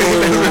 Yo!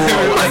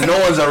 And no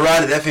one's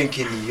around it. They're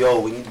thinking, yo,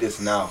 we need this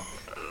now.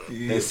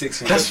 There's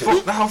 6 wings and That's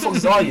chips. that's how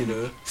foxes are, you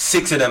know.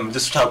 6 of them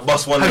just try to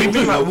bust one. Have you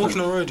little been like open.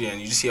 walking on the road here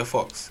and you just see a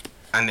fox,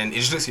 and then it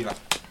just looks at you like,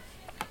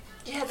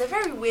 Yeah, they're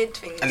very weird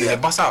things. and then they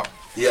bust out.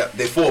 Yeah,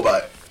 they thought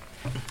about it.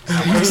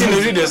 Have you seen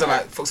those videos of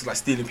like foxes like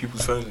stealing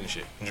people's phones and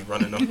shit and just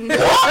running off?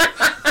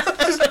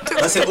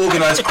 I said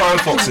organised crime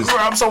foxes.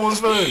 Grab someone's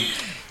phone.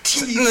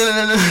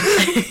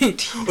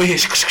 Oh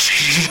yeah.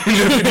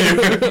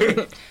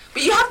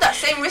 But you have that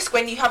same risk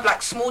when you have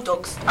like small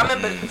dogs. I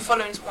remember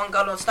following one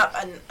girl on Snap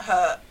and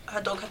her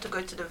dog had to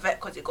go to the vet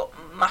because it got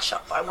mashed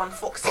up by one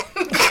fox. And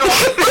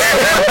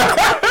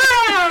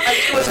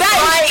she was That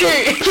is crying.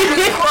 true. She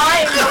was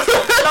crying. There was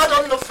blood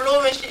on the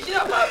floor and shit. She's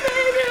like,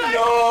 baby, like,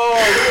 No!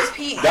 it was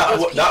Pete. It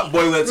was That Pete.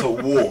 boy went to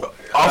war.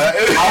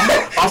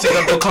 After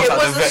the dog comes It out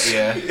was the a vet,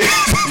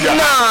 yeah.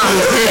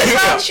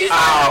 Nah.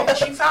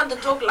 She found the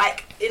dog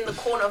like in the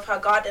corner of her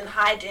garden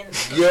hiding.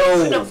 Yo.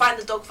 Couldn't find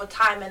the dog for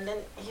time and then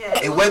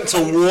It went to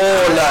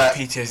war, like.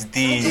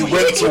 PTSD. It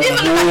went to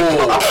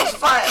war. I was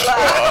fine. Like,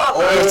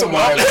 Oh my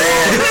god.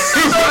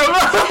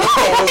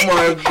 Oh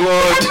my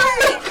god.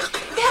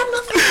 he had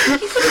nothing.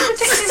 He couldn't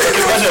protect himself.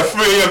 Imagine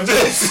free of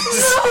this.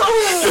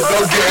 The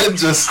dog getting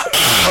just But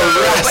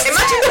harassed.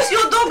 imagine that's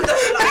your dog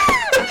though.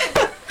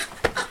 Like,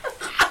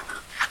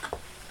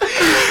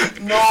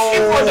 No.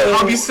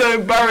 I'll be so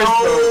embarrassed,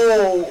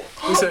 bro.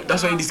 No. So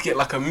that's why you need to get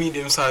like a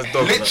medium-sized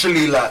dog.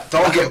 Literally, like,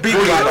 don't like a get big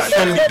bullied. guy, like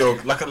friendly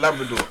dog, like a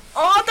Labrador.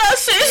 Oh,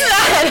 that's so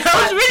sad.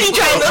 I was really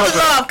trying not to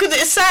laugh because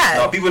it's sad.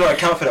 No, people don't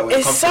account for that when it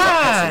It's comes to like,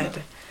 pets,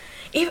 sad.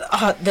 Even,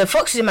 the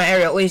foxes in my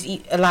area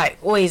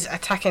always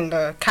attacking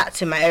the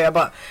cats in my area,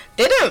 but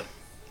they don't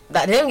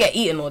get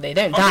eaten or they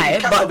don't die.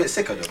 Cats are a But bit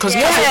sicker though. Because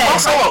Yeah.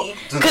 funny.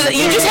 because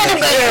you just hear them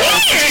go.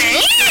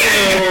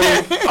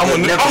 I'm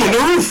on the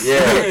roof.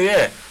 Yeah.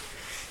 yeah.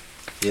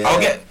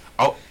 Yeah.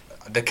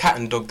 The cat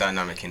and dog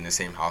dynamic in the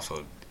same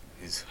household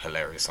is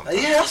hilarious sometimes.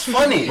 Yeah, that's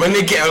funny. When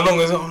they get along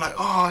as well, I'm like,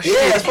 oh shit.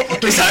 Yeah, it's proper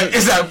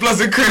it's like Bloods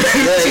and Crips.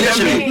 See that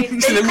literally. meme?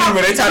 You see the meme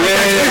when they tap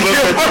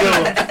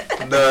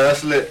Yeah. No,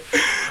 that's lit.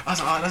 I was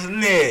like, oh, that's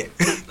lit.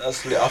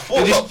 That's lit. I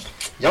thought,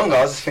 younger,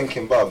 I was just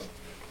thinking, bruv,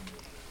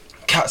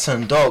 cats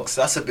and dogs,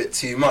 that's a bit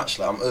too much.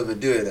 Like, I'm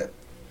overdoing it.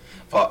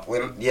 But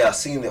when I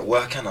seen it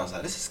working, I was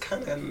like, this is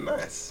kind of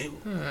nice. It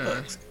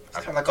works. It's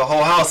kind of like a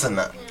whole house in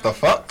that. The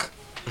fuck?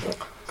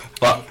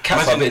 But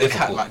cats are a Imagine bit the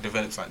difficult. cat like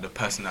develops like the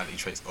personality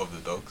traits of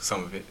the dog,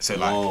 some of it. So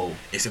like Whoa.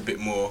 it's a bit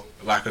more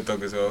like a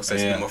dog as well, so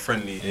it's a Yeah. bit more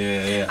friendly.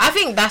 Yeah. I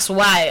think that's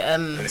why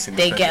it's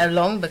they get independent.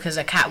 along, because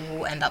a cat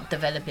will end up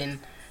developing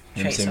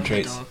traits same of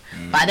traits. a dog.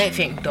 But I don't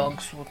think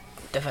dogs will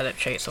develop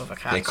traits of a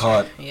cat. They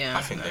can't. Yeah.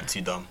 I think they're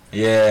too dumb.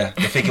 Yeah.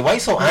 They're thinking, why are you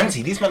so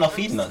anti? These men are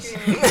feeding us.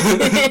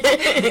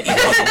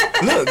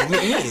 Look,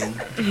 eating.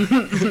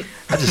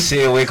 I just see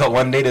her wake up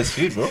one day, there's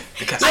food, bro.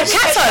 The cat's Like,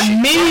 cats are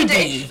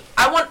moody.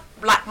 I want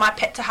like my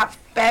pet to have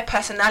bare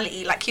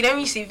personality. Like, you know, when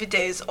you see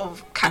videos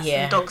of cats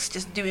Yeah. and dogs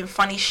just doing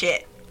funny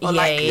shit, or Yeah,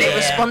 like they yeah.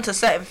 respond to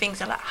certain things.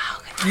 They're like, how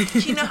do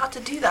you know how to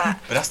do that?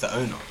 But that's the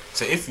owner.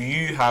 So if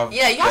you have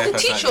Yeah, you have their to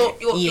teach your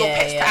personality, your Yeah,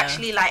 pets yeah. to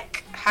actually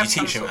like have you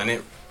teach some them, sort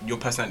and your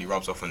personality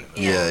rubs off on them.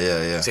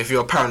 Yeah. So if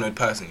you're a paranoid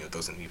person, your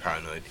dog's gonna be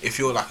paranoid. If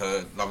you're like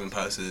a loving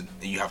person,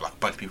 and you have like a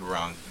bunch of people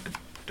around,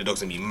 the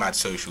dog's gonna be mad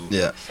social.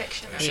 Yeah.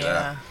 affectionate.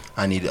 Yeah.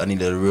 I need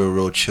a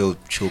real chill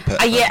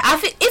pet. Yeah, I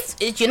think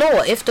if you know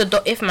what,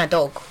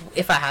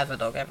 if I have a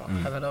dog ever,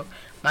 have a dog,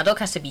 my dog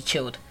has to be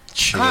chilled.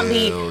 Can't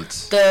be Chilled.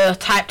 the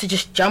type to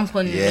just jump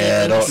on me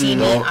Yeah, when you see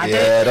me.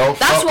 don't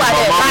That's fuck what I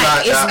with my don't mum like.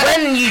 like It's that.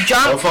 when you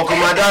jump. Don't fuck with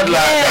my dad like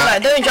yeah, that.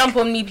 like don't jump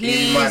on me,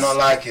 please. You might not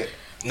like it.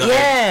 Not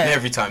Yeah,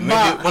 every time.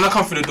 but Maybe when I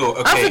come through the door,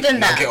 okay, other than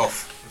now that- get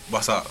off,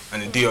 bust out,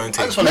 and then do your own I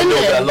thing. just want a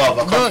little bit of love.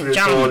 I Don't come through the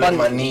jump door, lick on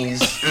my me.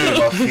 knees, lick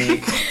my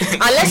feet.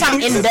 Unless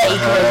I'm in dirty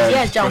clothes,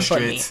 yeah, jump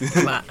on me.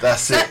 Frustrate. But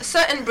That's it.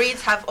 Certain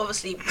breeds have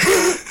obviously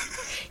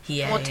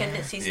yeah, more yeah.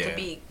 tendencies Yeah. to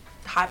be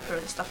hyper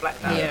and stuff like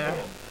that. Yeah.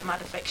 Or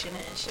mad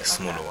affectionate and shit The like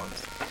smaller that.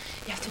 ones.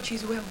 You have to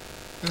choose well.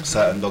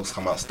 Certain dogs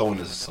come out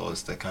stoners, so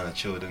they're kind of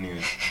chilled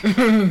anyway.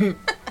 They're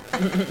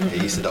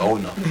used to the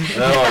owner. You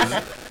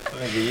know,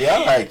 yeah,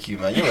 I like you,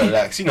 man. You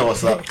relax. You know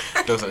what's up.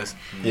 Dogs like this.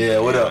 Yeah,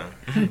 what up?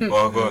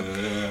 Well, go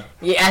on.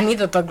 Yeah, I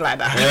need a dog like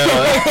that.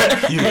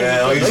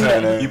 Yeah, what you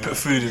saying, man? You put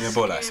food in the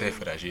bowl, like, say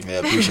for that, G. Yeah,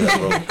 appreciate that,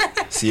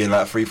 bro. See you in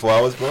like 3-4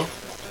 hours, bro.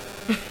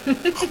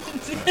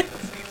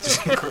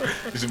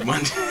 Just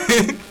one.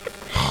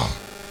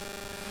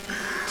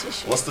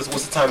 Tissue. What's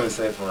the time and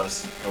say for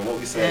us? And what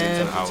we saying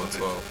in An terms hour of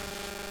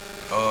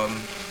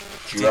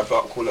 12. Should we wrap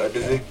up, call it a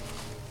day?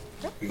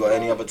 We got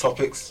any other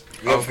topics?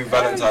 We went through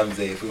Valentine's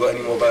Day. If we got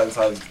any more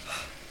Valentine's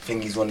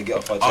thingies want to get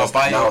off our chest,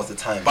 buy now your- is the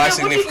time. buy-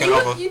 Yeah, what did significant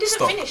other, you didn't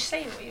stop. finish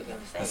saying what you were going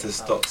to say. I said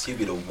stocks. You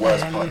be the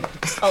worst partner.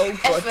 Oh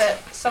god. Effort,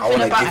 I something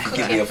want about to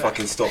give me a cooking.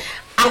 fucking stock.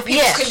 What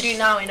people Yeah. can do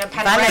now in a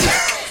pandemic.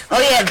 Oh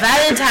yeah,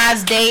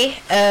 Valentine's Day.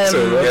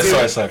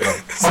 Sorry, bro.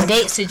 Some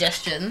date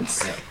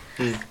suggestions.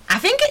 I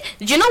think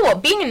do you know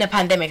what? Being in the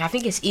pandemic, I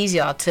think it's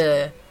easier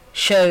to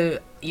show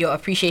your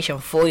appreciation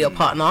for your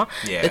partner,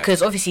 Yeah.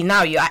 because obviously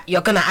now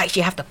you're gonna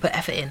actually have to put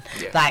effort in,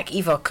 Yeah. like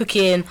either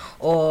cooking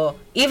or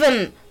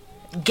even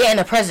getting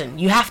a present.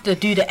 You have to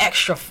do the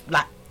extra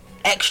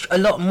a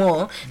lot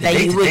more than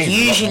you would day-to-day is a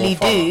lot usually more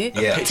fun. do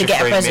Yeah. to Picture get a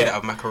frame made present. out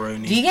of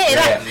macaroni. Do you get it?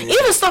 Like, Yeah.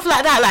 even stuff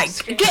like that,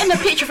 like getting a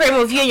picture frame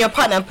of you and your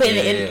partner and putting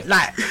it Yeah, in, yeah.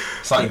 like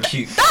Something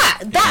cute.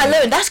 that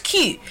alone, that's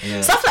cute.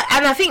 Yeah. Stuff like,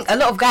 and I think a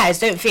lot of guys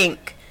don't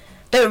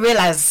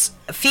realize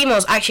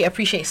females actually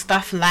appreciate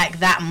stuff like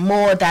that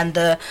more than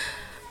the.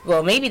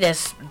 Well, maybe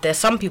there's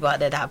some people out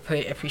there that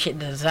appreciate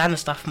the designer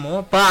stuff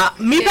more, but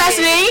me Yeah,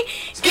 personally,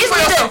 Speak give for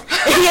me the yourself.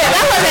 yeah.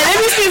 That's what I said. Let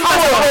me speak for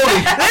myself.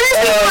 Let me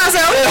speak for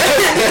myself.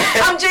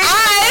 I'm joking.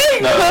 I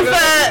No,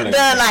 prefer really.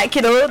 the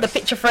like the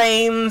picture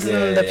frames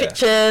and the Yeah.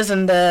 pictures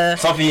and the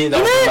Something that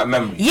will bring back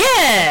memory. yeah,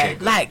 Okay,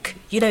 good. like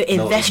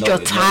invest no, your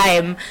no.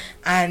 time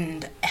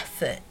and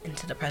effort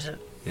into the present.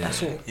 Yeah.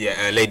 That's all.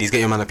 Yeah, ladies, get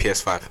your man a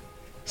PS5.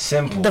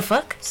 Simple. The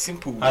fuck?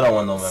 Simple. I don't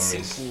want no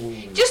memories. Simple.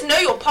 Just know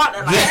your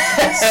partner. Like,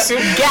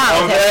 Simple. Get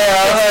out of here.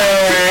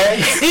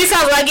 Okay. These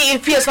times when I get you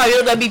PS5,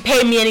 you're gonna be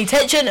paying me any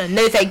attention?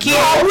 No, thank you.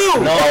 I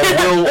will. No,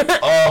 I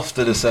will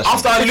after the session.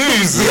 After I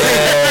lose.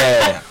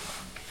 Yeah.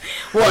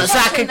 What? So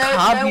I have to can know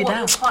calm you what down.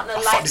 your partner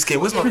Fuck likes. this game.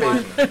 Where's my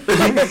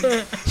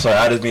baby? Sorry,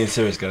 I was being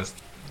serious, guys.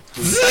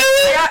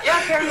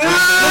 Yeah, carry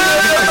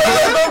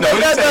on.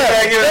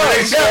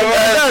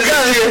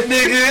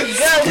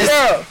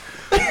 Go.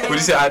 What did you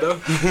say, Ido?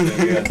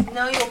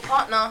 Know your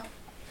partner,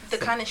 the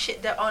kind of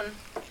shit they're on,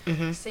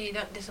 so you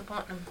don't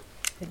disappoint them.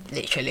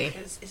 Literally.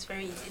 Because it's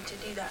very easy to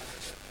do that.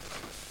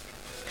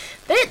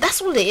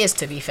 That's all it is,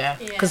 to be fair.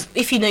 Yeah. Because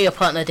if you know your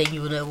partner, then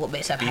you will know what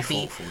makes them Be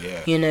happy. thoughtful, yeah.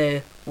 You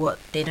know what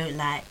they don't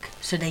like,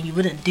 so then you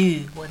wouldn't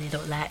do what they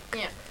don't like.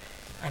 Yeah.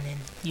 And then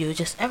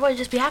everyone would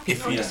just be happy.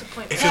 If No you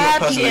disappointment. if you're not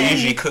a person Yeah. that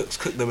usually cook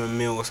them a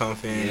meal or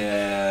something,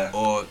 Yeah.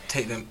 or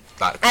take them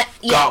like Yeah.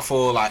 go out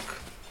for like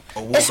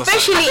a walk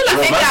Especially or something. if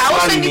Maybe man's I also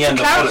finding need me to and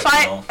the bullet,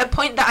 clarify you know. a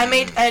point that I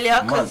made earlier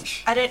because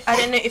Munch. I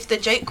don't know if the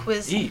joke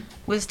was Eat.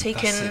 was That's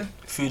taken it.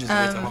 Food is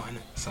way too hot,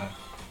 innit? So,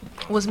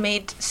 was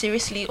made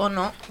seriously or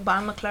not, but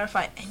I'm gonna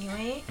clarify it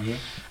anyway. Mhm.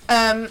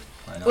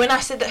 why not? When I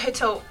said that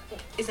hotel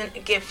isn't a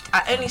gift,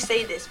 I only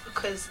say this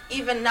because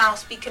even now,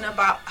 speaking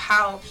about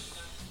how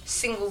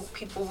single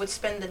people would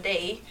spend the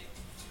day,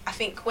 I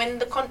think when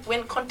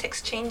when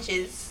context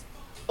changes,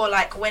 or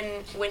like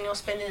when you're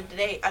spending the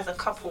day as a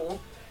couple,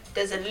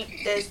 there's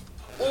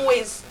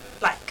always,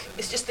 like,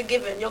 it's just a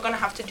given. You're gonna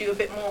have to do a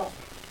bit more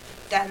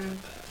than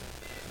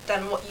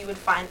what you would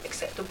find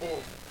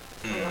acceptable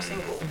when you're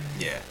single.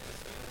 Yeah.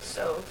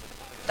 So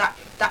that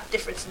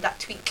difference and that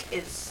tweak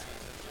is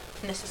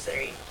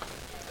necessary.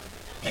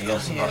 You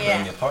got some Yeah.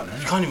 in your partner.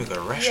 You can't even go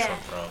to a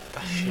restaurant, Yeah. bro.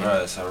 That shit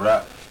Right, it's a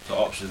wrap. The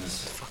options.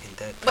 is fucking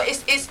dead. But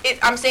it's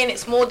I'm saying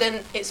it's more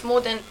than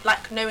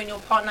like knowing your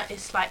partner.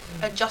 It's like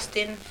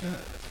adjusting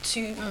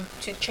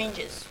to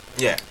changes.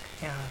 Yeah.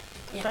 Yeah.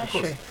 Yeah. That's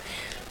course. true.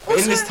 But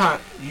in this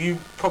time, you've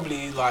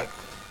probably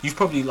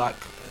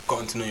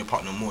gotten to know your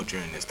partner more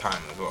during this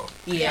time as well.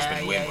 You Yeah,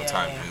 spend way yeah, more yeah,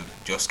 time. yeah.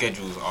 Your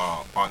schedules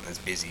aren't as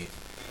busy.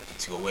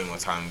 So you got way more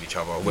time with each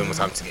other. Way more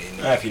time to get in.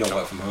 If you don't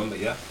work from home, but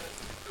yeah.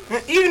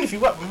 Even if you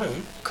work from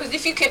home, Because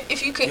if you can,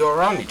 you're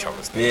around each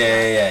other still.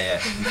 Yeah. You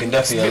can It's a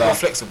definitely bit more allow.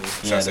 flexible.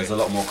 should I Yeah, say. there's a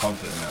lot more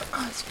comfort in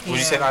that. Would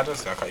you say that? I don't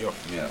say I cut you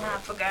off. Yeah. Nah, I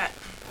forgot.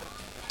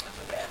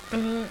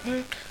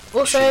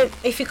 Also,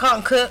 if you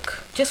can't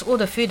cook, just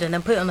order food and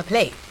then put it on the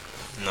plate.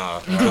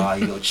 No, Ah,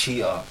 you little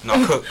cheater. no,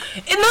 cook.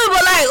 No,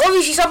 but like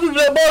obviously some people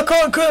are like, "Boy, I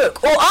can't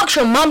cook," or ask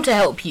your mum to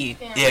help you.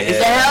 Yeah, the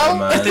if, hell?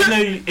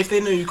 man. if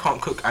they know you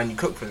can't cook and you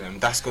cook for them,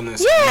 that's gonna.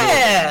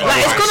 Yeah,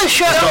 like it's gonna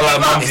show It's not like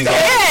up. mumsy's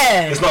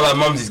Yeah. It's not like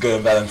mumsy's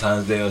going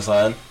Valentine's Day or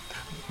something.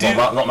 Do-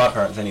 Not my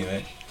parents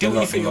anyway. Do They're what you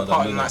not- think your they're not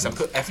partner doing likes and that.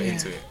 put effort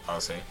into it.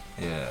 I'll say.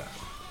 Yeah.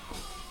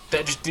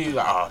 Don't just do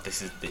like,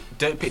 this is.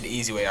 Don't pick the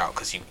easy way out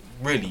because you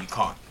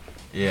can't.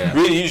 Yeah.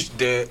 Really, usually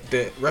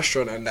the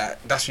restaurant and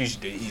that's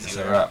usually the easy It's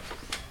way a out. wrap.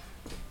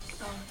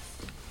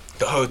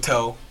 The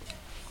hotel,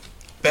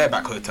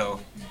 bareback hotel,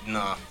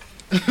 nah.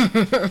 You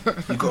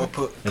gotta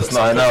put It's some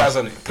not enough. pizzazz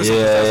on it. Put some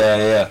pizzazz on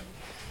it. Yeah.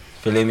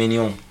 Filet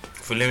mignon.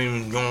 Filet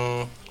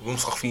mignon, room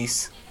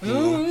service.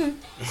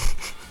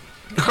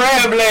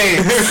 Crab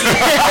legs.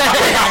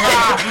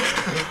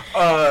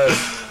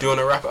 Do you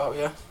wanna wrap it up?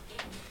 Yeah.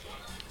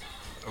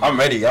 I'm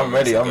ready.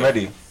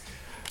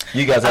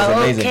 You guys are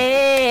amazing.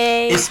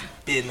 Okay. It's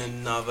been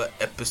another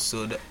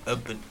episode of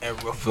Urban Error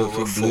Vote for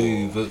for a blue.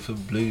 Fool. Vote for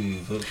blue.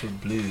 Vote for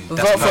blue.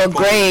 That's Vote for purple.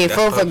 grey. That's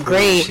Vote for purple.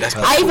 grey. That's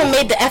I even purple.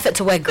 made the effort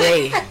to wear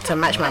grey to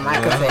match my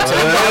microphone. So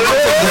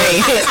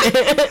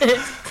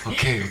I'm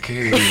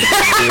Okay.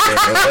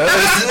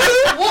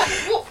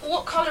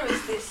 What color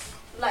is this?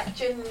 Like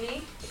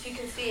generally, if you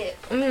can see it.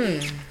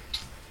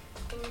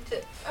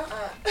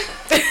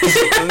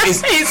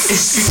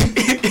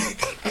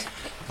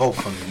 Vote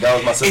for me. That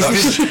was my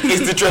suggestion.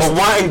 Is the dress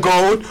white and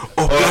gold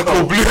or black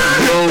or blue?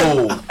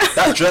 No,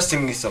 that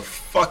dressing needs to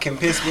fucking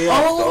piss me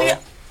off. Oh, though. yeah.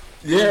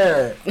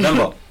 Yeah.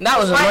 Remember, That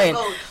was White annoying.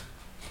 gold.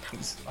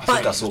 I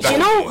think that's all. Do you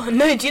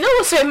know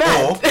what's so Or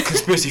mad?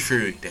 conspiracy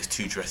theory. There's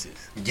two dresses.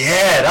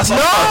 Yeah, that's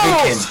what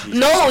I'm thinking.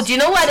 No, do you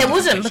know why there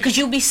wasn't? Because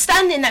you'll be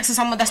standing next to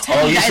someone that's Oh,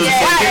 telling you you that saw it's the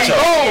same white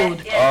and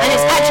picture? gold, and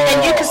it's actually, and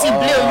you can see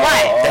blue and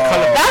white. They're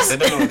colourblind. That's- They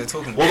don't know what they're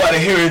talking What about. about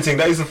the hearing thing?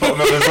 That used to fuck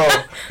me up as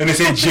well. And they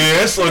say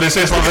JS or they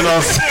say something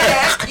else.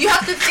 Yeah, you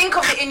have to think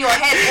of it in your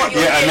head what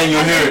you're Yeah, and then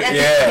you'll hear it,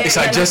 yeah. It's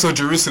like Jess or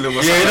Jerusalem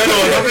or Yeah, something. you know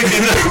what I'm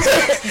thinking.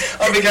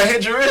 I'm thinking I hit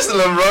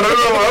Jerusalem, bro. I don't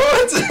know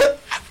what.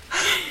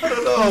 I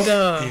don't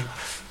know.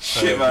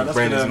 Shit, man, that's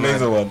Brain been is an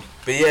amazing mad. one.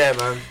 But yeah,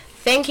 man.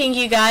 Thanking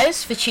you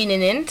guys for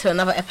tuning in to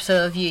another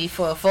episode of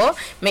UE404.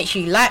 Make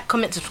sure you like,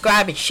 comment,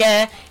 subscribe, and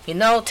share.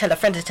 Tell a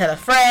friend to tell a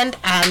friend,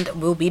 and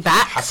we'll be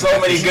back. So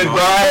many good A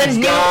vibes,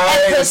 new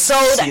guys.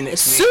 episode See you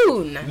next week.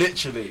 soon.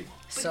 Literally.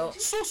 So.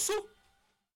 So.